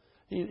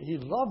 He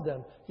loved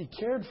them. He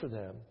cared for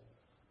them.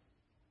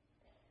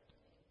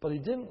 But he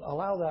didn't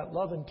allow that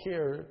love and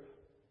care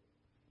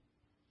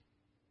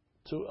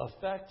to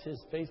affect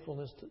his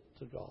faithfulness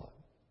to God.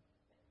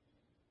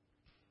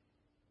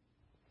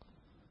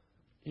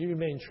 He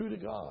remained true to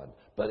God.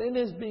 But in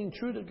his being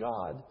true to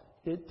God,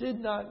 it did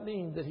not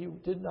mean that he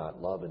did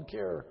not love and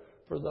care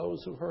for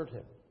those who hurt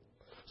him.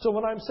 So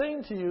when I'm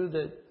saying to you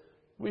that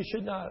we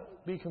should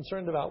not be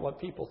concerned about what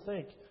people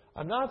think,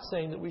 I'm not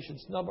saying that we should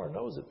snub our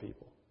nose at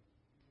people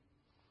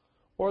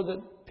or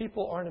that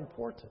people aren't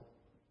important.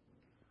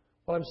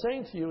 What I'm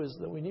saying to you is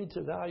that we need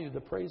to value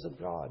the praise of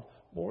God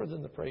more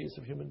than the praise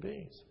of human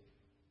beings.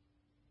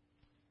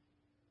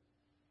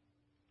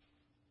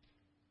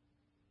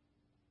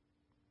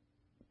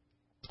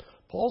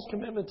 Paul's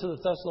commitment to the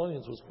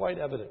Thessalonians was quite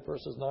evident,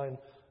 verses 9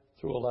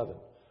 through 11.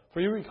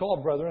 For you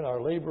recall, brethren, our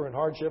labor and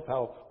hardship,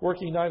 how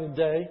working night and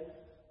day,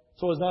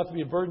 so as not to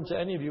be a burden to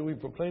any of you, we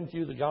proclaim to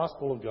you the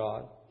gospel of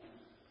God.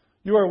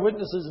 You are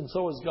witnesses, and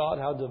so is God,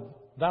 how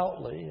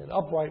devoutly and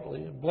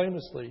uprightly and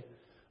blamelessly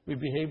we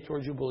behave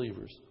towards you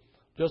believers.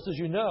 Just as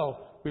you know,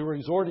 we were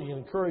exhorting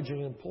and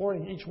encouraging and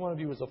imploring each one of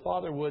you as a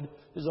father would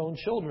his own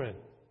children.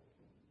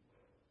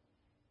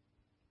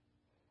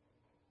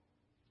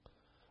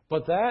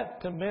 But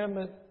that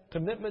commitment to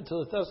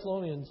the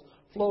Thessalonians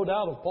flowed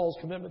out of Paul's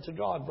commitment to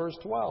God. Verse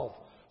 12.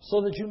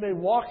 So that you may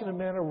walk in a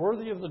manner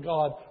worthy of the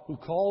God who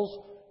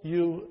calls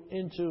you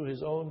into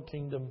his own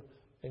kingdom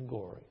and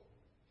glory.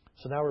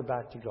 So now we're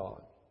back to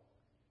God.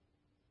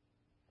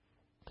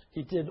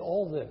 He did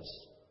all this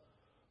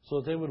so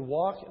that they would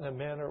walk in a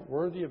manner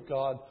worthy of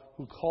God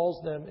who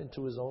calls them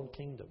into his own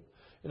kingdom.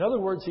 In other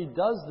words, he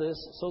does this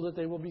so that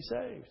they will be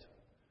saved.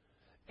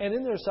 And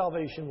in their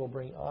salvation will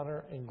bring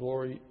honor and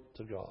glory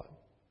to God.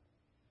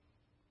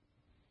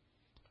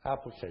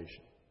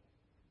 Application.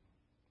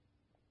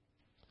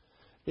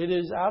 It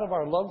is out of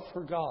our love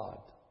for God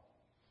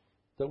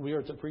that we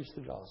are to preach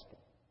the gospel.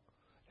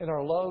 And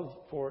our love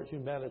for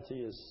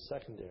humanity is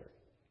secondary.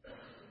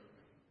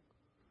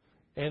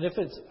 And if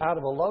it's out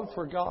of a love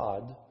for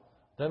God,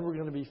 then we're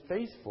going to be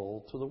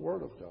faithful to the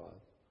Word of God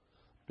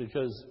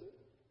because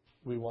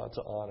we want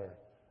to honor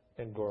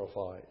and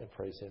glorify and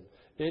praise Him.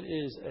 It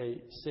is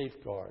a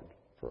safeguard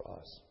for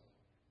us.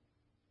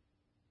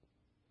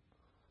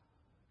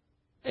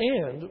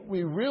 And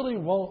we really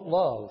won't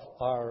love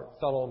our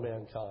fellow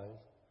mankind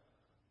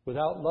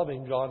without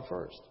loving God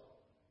first.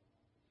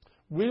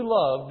 We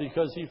love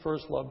because He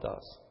first loved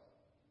us.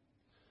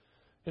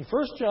 In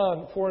 1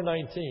 John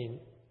 4:19,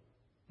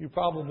 you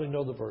probably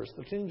know the verse.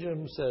 The King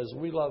James says,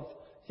 we love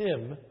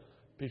Him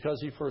because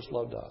He first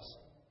loved us.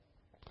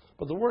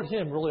 But the word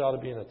Him really ought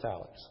to be in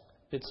italics.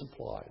 It's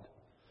implied.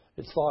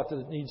 It's thought that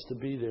it needs to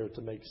be there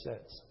to make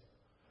sense.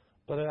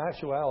 But in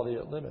actuality,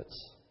 it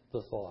limits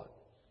the thought.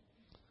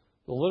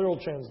 The literal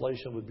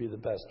translation would be the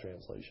best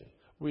translation.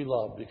 We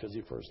love because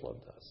He first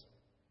loved us.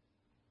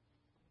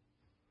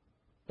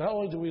 Not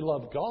only do we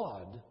love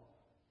God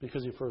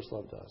because He first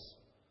loved us,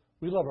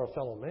 we love our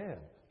fellow man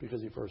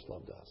because He first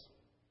loved us.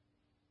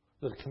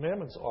 The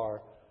commandments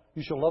are,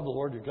 you shall love the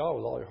Lord your God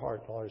with all your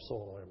heart and all your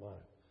soul and all your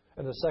mind.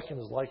 And the second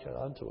is like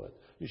unto it.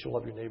 You shall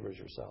love your neighbor as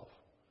yourself.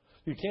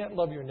 You can't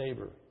love your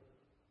neighbor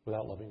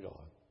without loving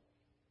God.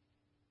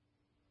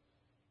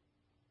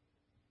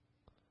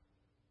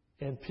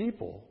 And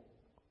people,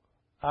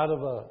 out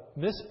of a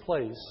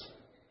misplaced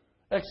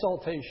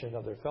exaltation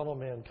of their fellow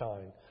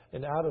mankind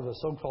and out of a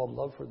so-called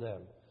love for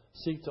them,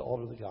 seek to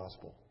alter the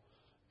gospel.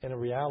 And in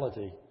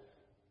reality,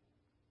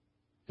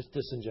 It's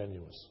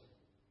disingenuous.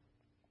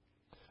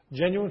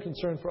 Genuine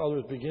concern for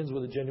others begins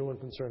with a genuine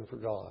concern for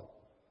God.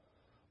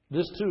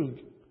 This too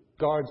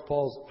guards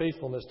Paul's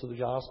faithfulness to the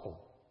gospel.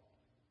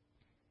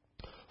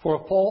 For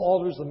if Paul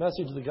alters the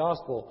message of the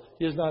gospel,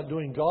 he is not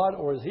doing God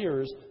or his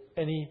hearers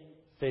any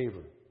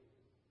favor.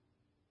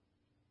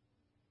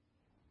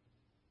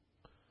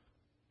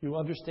 You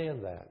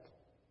understand that.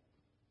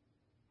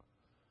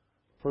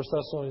 1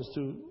 Thessalonians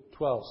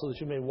 2:12, so that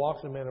you may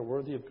walk in a manner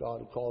worthy of God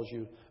who calls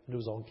you into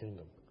his own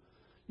kingdom.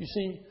 You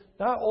see,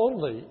 not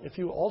only if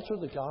you alter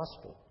the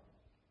gospel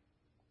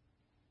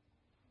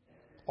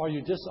are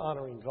you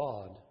dishonoring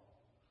God,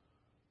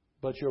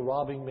 but you're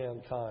robbing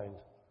mankind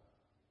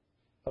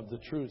of the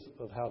truth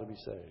of how to be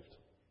saved.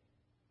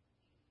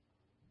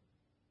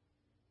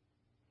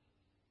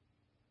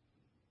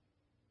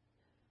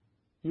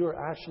 You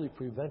are actually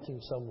preventing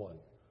someone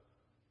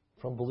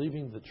from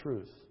believing the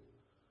truth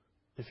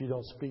if you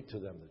don't speak to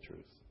them the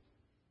truth.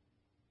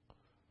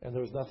 And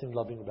there's nothing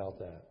loving about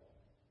that.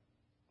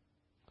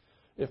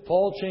 If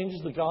Paul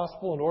changes the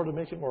gospel in order to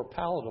make it more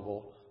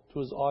palatable to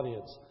his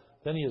audience,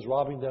 then he is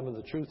robbing them of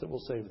the truth that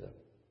will save them.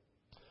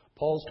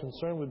 Paul's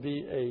concern would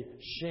be a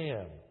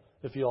sham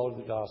if he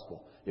altered the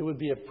gospel. It would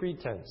be a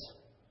pretense.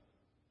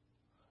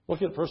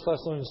 Look at 1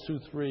 Thessalonians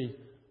 2:3.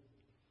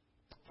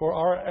 For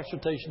our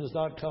exhortation does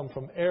not come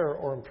from error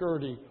or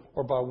impurity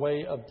or by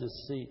way of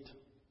deceit.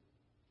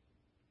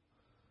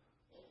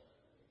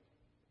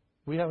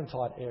 We haven't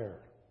taught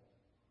error.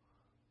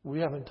 We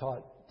haven't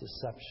taught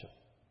deception.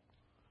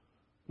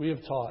 We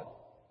have taught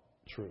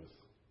truth.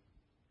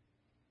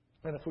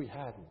 And if we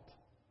hadn't,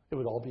 it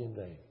would all be in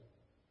vain.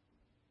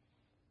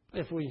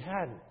 If we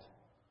hadn't,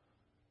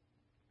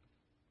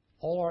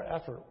 all our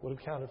effort would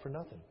have counted for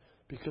nothing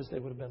because they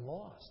would have been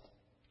lost.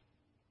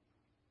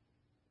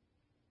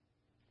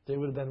 They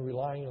would have been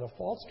relying on a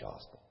false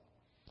gospel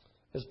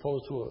as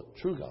opposed to a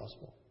true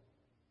gospel.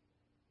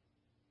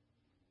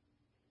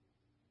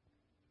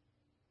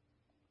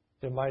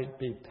 It might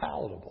be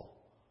palatable,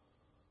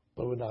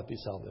 but it would not be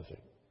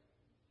salvific.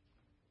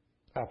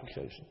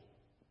 Application.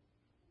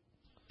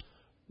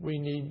 We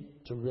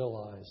need to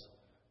realize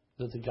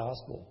that the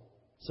gospel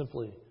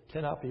simply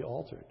cannot be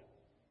altered.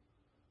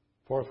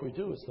 For if we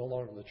do, it's no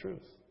longer the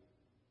truth.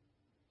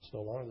 It's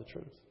no longer the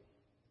truth.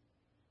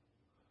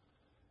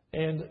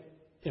 And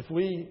if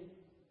we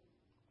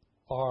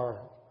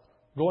are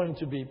going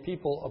to be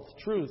people of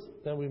the truth,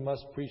 then we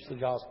must preach the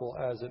gospel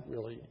as it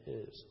really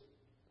is.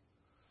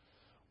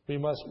 We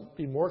must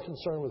be more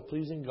concerned with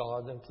pleasing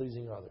God than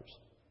pleasing others.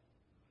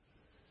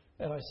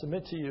 And I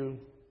submit to you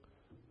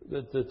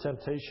that the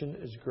temptation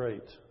is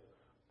great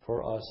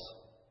for us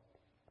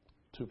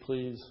to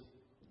please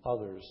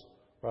others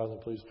rather than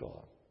please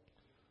God.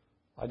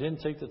 I didn't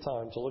take the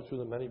time to look through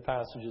the many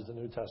passages in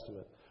the New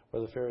Testament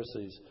where the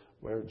Pharisees,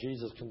 where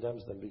Jesus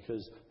condemns them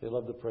because they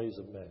love the praise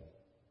of men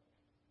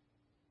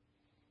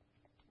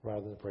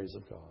rather than the praise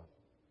of God.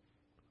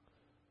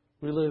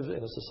 We live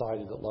in a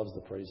society that loves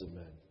the praise of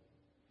men,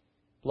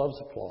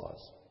 loves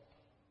applause,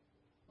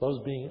 loves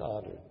being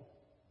honored,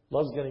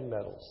 loves getting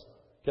medals,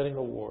 getting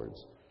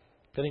awards,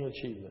 getting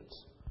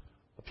achievements,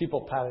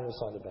 people patting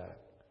us on the back.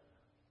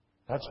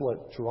 That's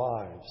what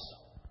drives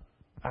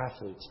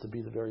athletes to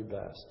be the very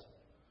best,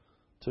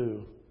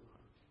 to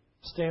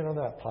stand on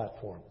that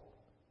platform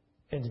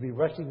and to be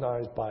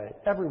recognized by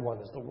everyone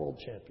as the world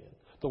champion,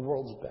 the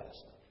world's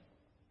best,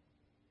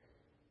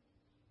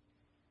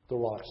 the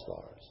rock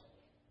stars.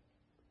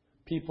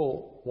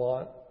 People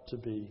want to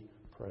be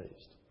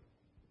praised.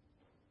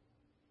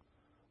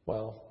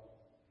 Well,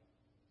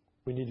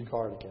 we need to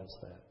guard against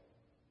that.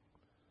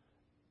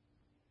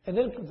 And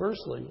then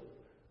conversely,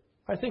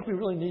 I think we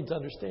really need to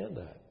understand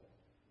that.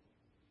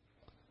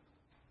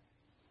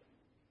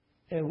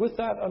 And with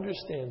that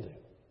understanding,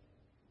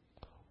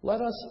 let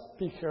us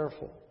be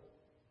careful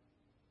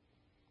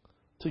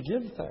to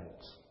give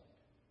thanks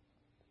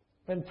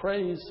and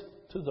praise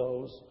to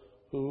those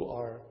who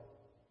are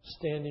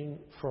standing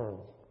firm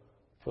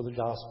for the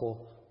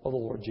gospel of the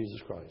Lord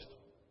Jesus Christ.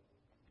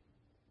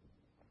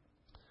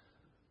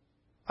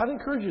 I'd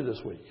encourage you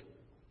this week,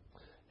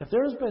 if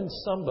there's been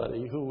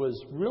somebody who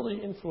was really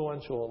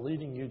influential in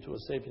leading you to a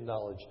saving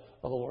knowledge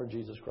of the Lord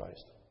Jesus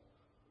Christ,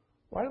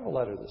 write him a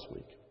letter this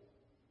week.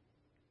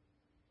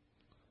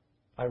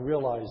 I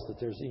realize that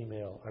there's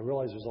email. I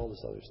realize there's all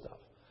this other stuff.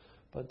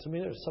 But to me,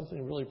 there's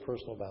something really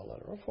personal about a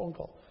letter or a phone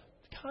call.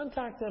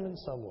 Contact them in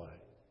some way.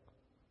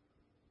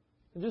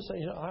 And just say,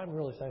 I'm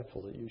really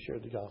thankful that you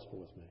shared the gospel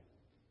with me.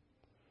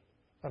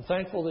 I'm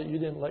thankful that you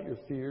didn't let your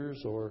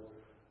fears or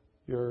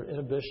your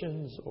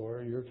inhibitions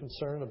or your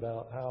concern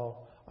about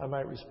how I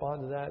might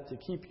respond to that to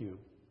keep you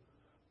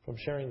from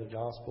sharing the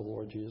gospel of the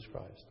Lord Jesus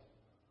Christ.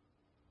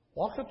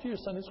 Walk up to your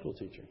Sunday school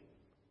teacher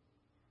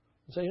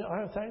and say,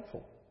 I'm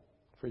thankful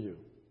for you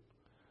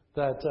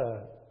that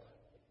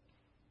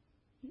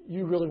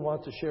you really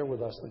want to share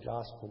with us the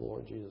gospel of the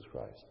Lord Jesus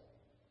Christ.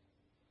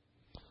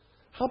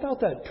 How about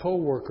that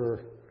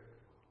coworker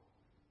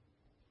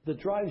that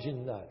drives you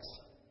nuts,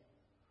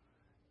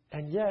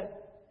 and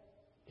yet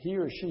he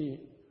or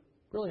she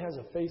really has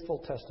a faithful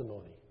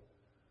testimony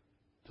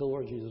to the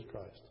Lord Jesus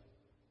Christ.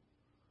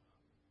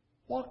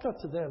 Walk up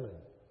to them and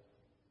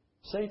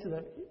say to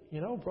them,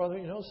 you know, brother,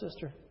 you know,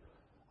 sister,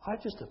 I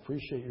just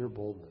appreciate your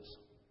boldness.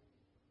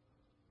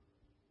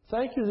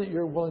 Thank you that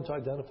you're willing to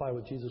identify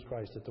with Jesus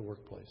Christ at the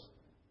workplace.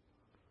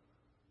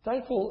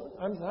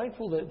 I'm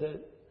thankful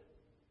that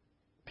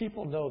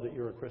people know that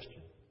you're a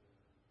Christian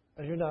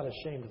and you're not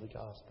ashamed of the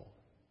gospel.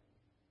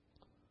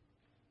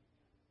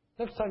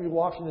 Next time you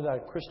walk into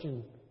that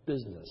Christian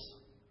business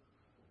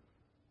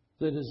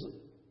that is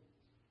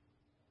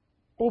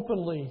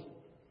openly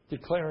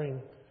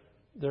declaring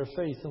their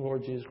faith in the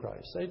Lord Jesus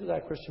Christ, say to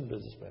that Christian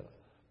businessman,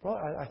 "Bro,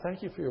 I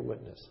thank you for your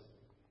witness.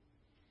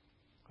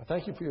 I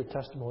thank you for your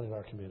testimony in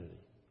our community.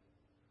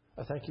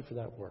 I thank you for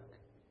that work."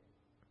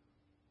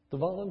 The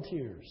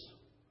volunteers,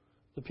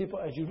 the people,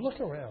 as you look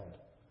around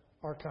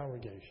our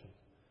congregation,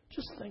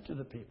 just think of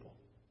the people.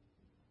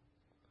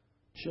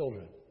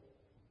 Children.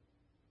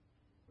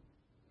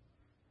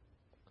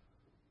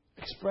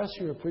 Express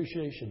your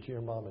appreciation to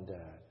your mom and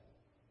dad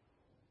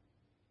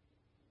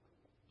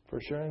for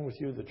sharing with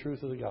you the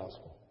truth of the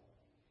gospel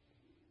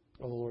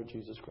of the Lord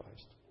Jesus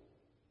Christ.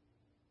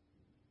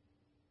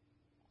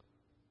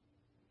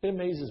 It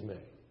amazes me.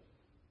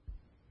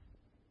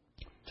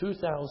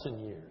 2,000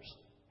 years.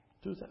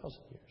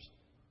 2,000 years.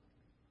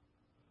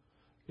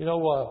 You know,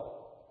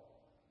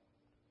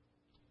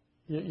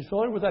 you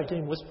familiar with that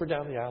game, Whisper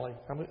Down the Alley?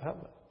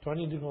 Do I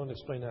need to go and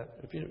explain that?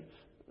 If you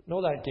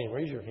know that game,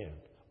 raise your hand.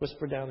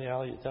 Whisper Down the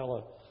Alley, you tell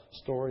a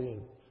story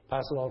and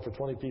pass it on for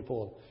 20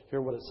 people and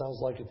hear what it sounds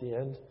like at the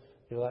end.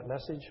 You know that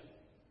message?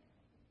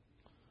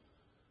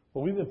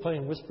 Well, we've been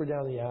playing Whisper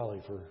Down the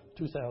Alley for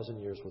 2,000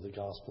 years with the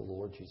gospel of the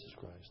Lord Jesus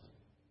Christ.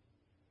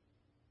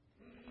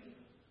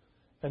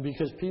 And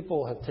because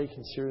people have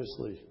taken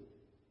seriously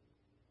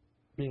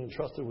being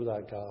entrusted with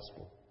that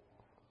gospel,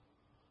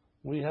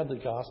 we have the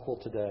gospel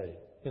today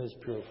in its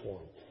pure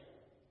form.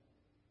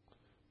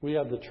 We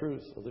have the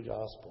truth of the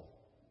gospel.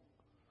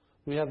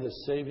 We have the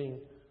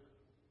saving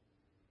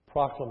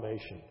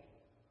proclamation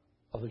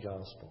of the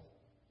gospel.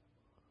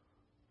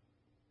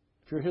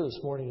 If you're here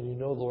this morning and you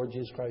know the Lord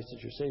Jesus Christ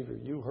is your Savior,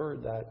 you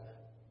heard that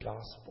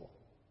gospel.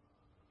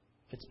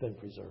 It's been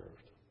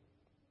preserved.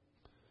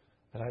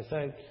 And I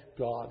thank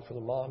God for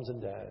the moms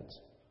and dads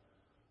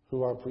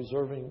who are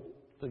preserving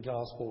the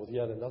gospel with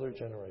yet another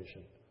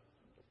generation,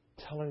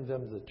 telling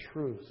them the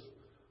truth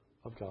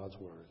of God's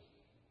Word.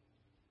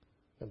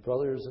 And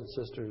brothers and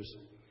sisters,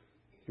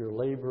 your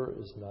labor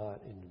is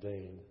not in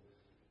vain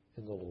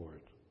in the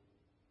Lord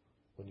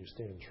when you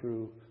stand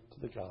true to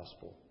the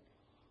gospel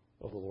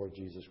of the Lord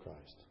Jesus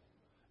Christ.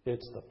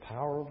 It's the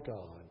power of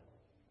God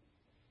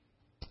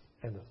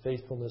and the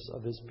faithfulness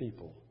of His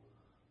people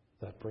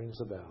that brings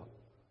about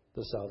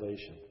the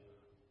salvation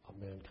of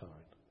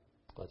mankind.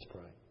 Let's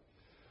pray.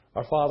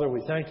 Our Father,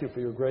 we thank you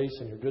for your grace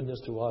and your goodness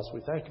to us.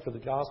 We thank you for the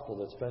gospel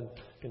that's been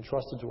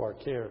entrusted to our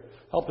care.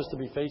 Help us to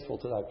be faithful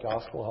to that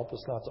gospel. Help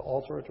us not to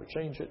alter it or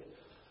change it.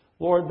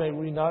 Lord, may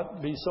we not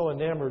be so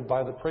enamored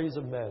by the praise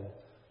of men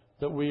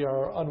that we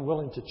are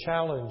unwilling to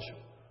challenge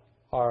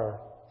our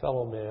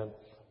fellow man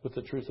with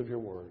the truth of your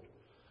word.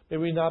 May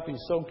we not be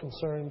so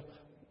concerned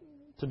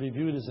to be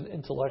viewed as an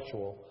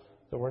intellectual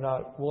that we're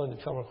not willing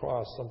to come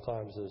across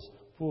sometimes as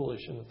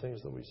foolish in the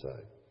things that we say.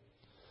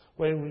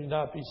 May we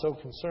not be so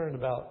concerned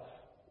about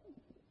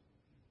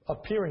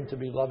appearing to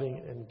be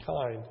loving and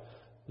kind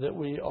that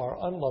we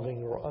are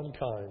unloving or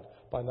unkind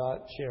by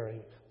not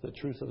sharing the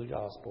truth of the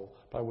gospel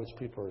by which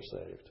people are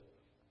saved.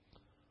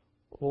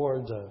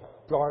 Lord,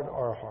 guard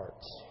our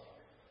hearts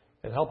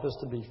and help us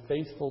to be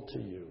faithful to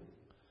you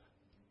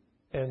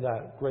and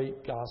that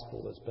great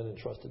gospel that's been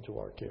entrusted to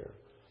our care.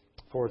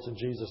 For it's in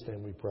Jesus'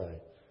 name we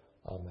pray.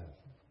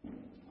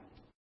 Amen.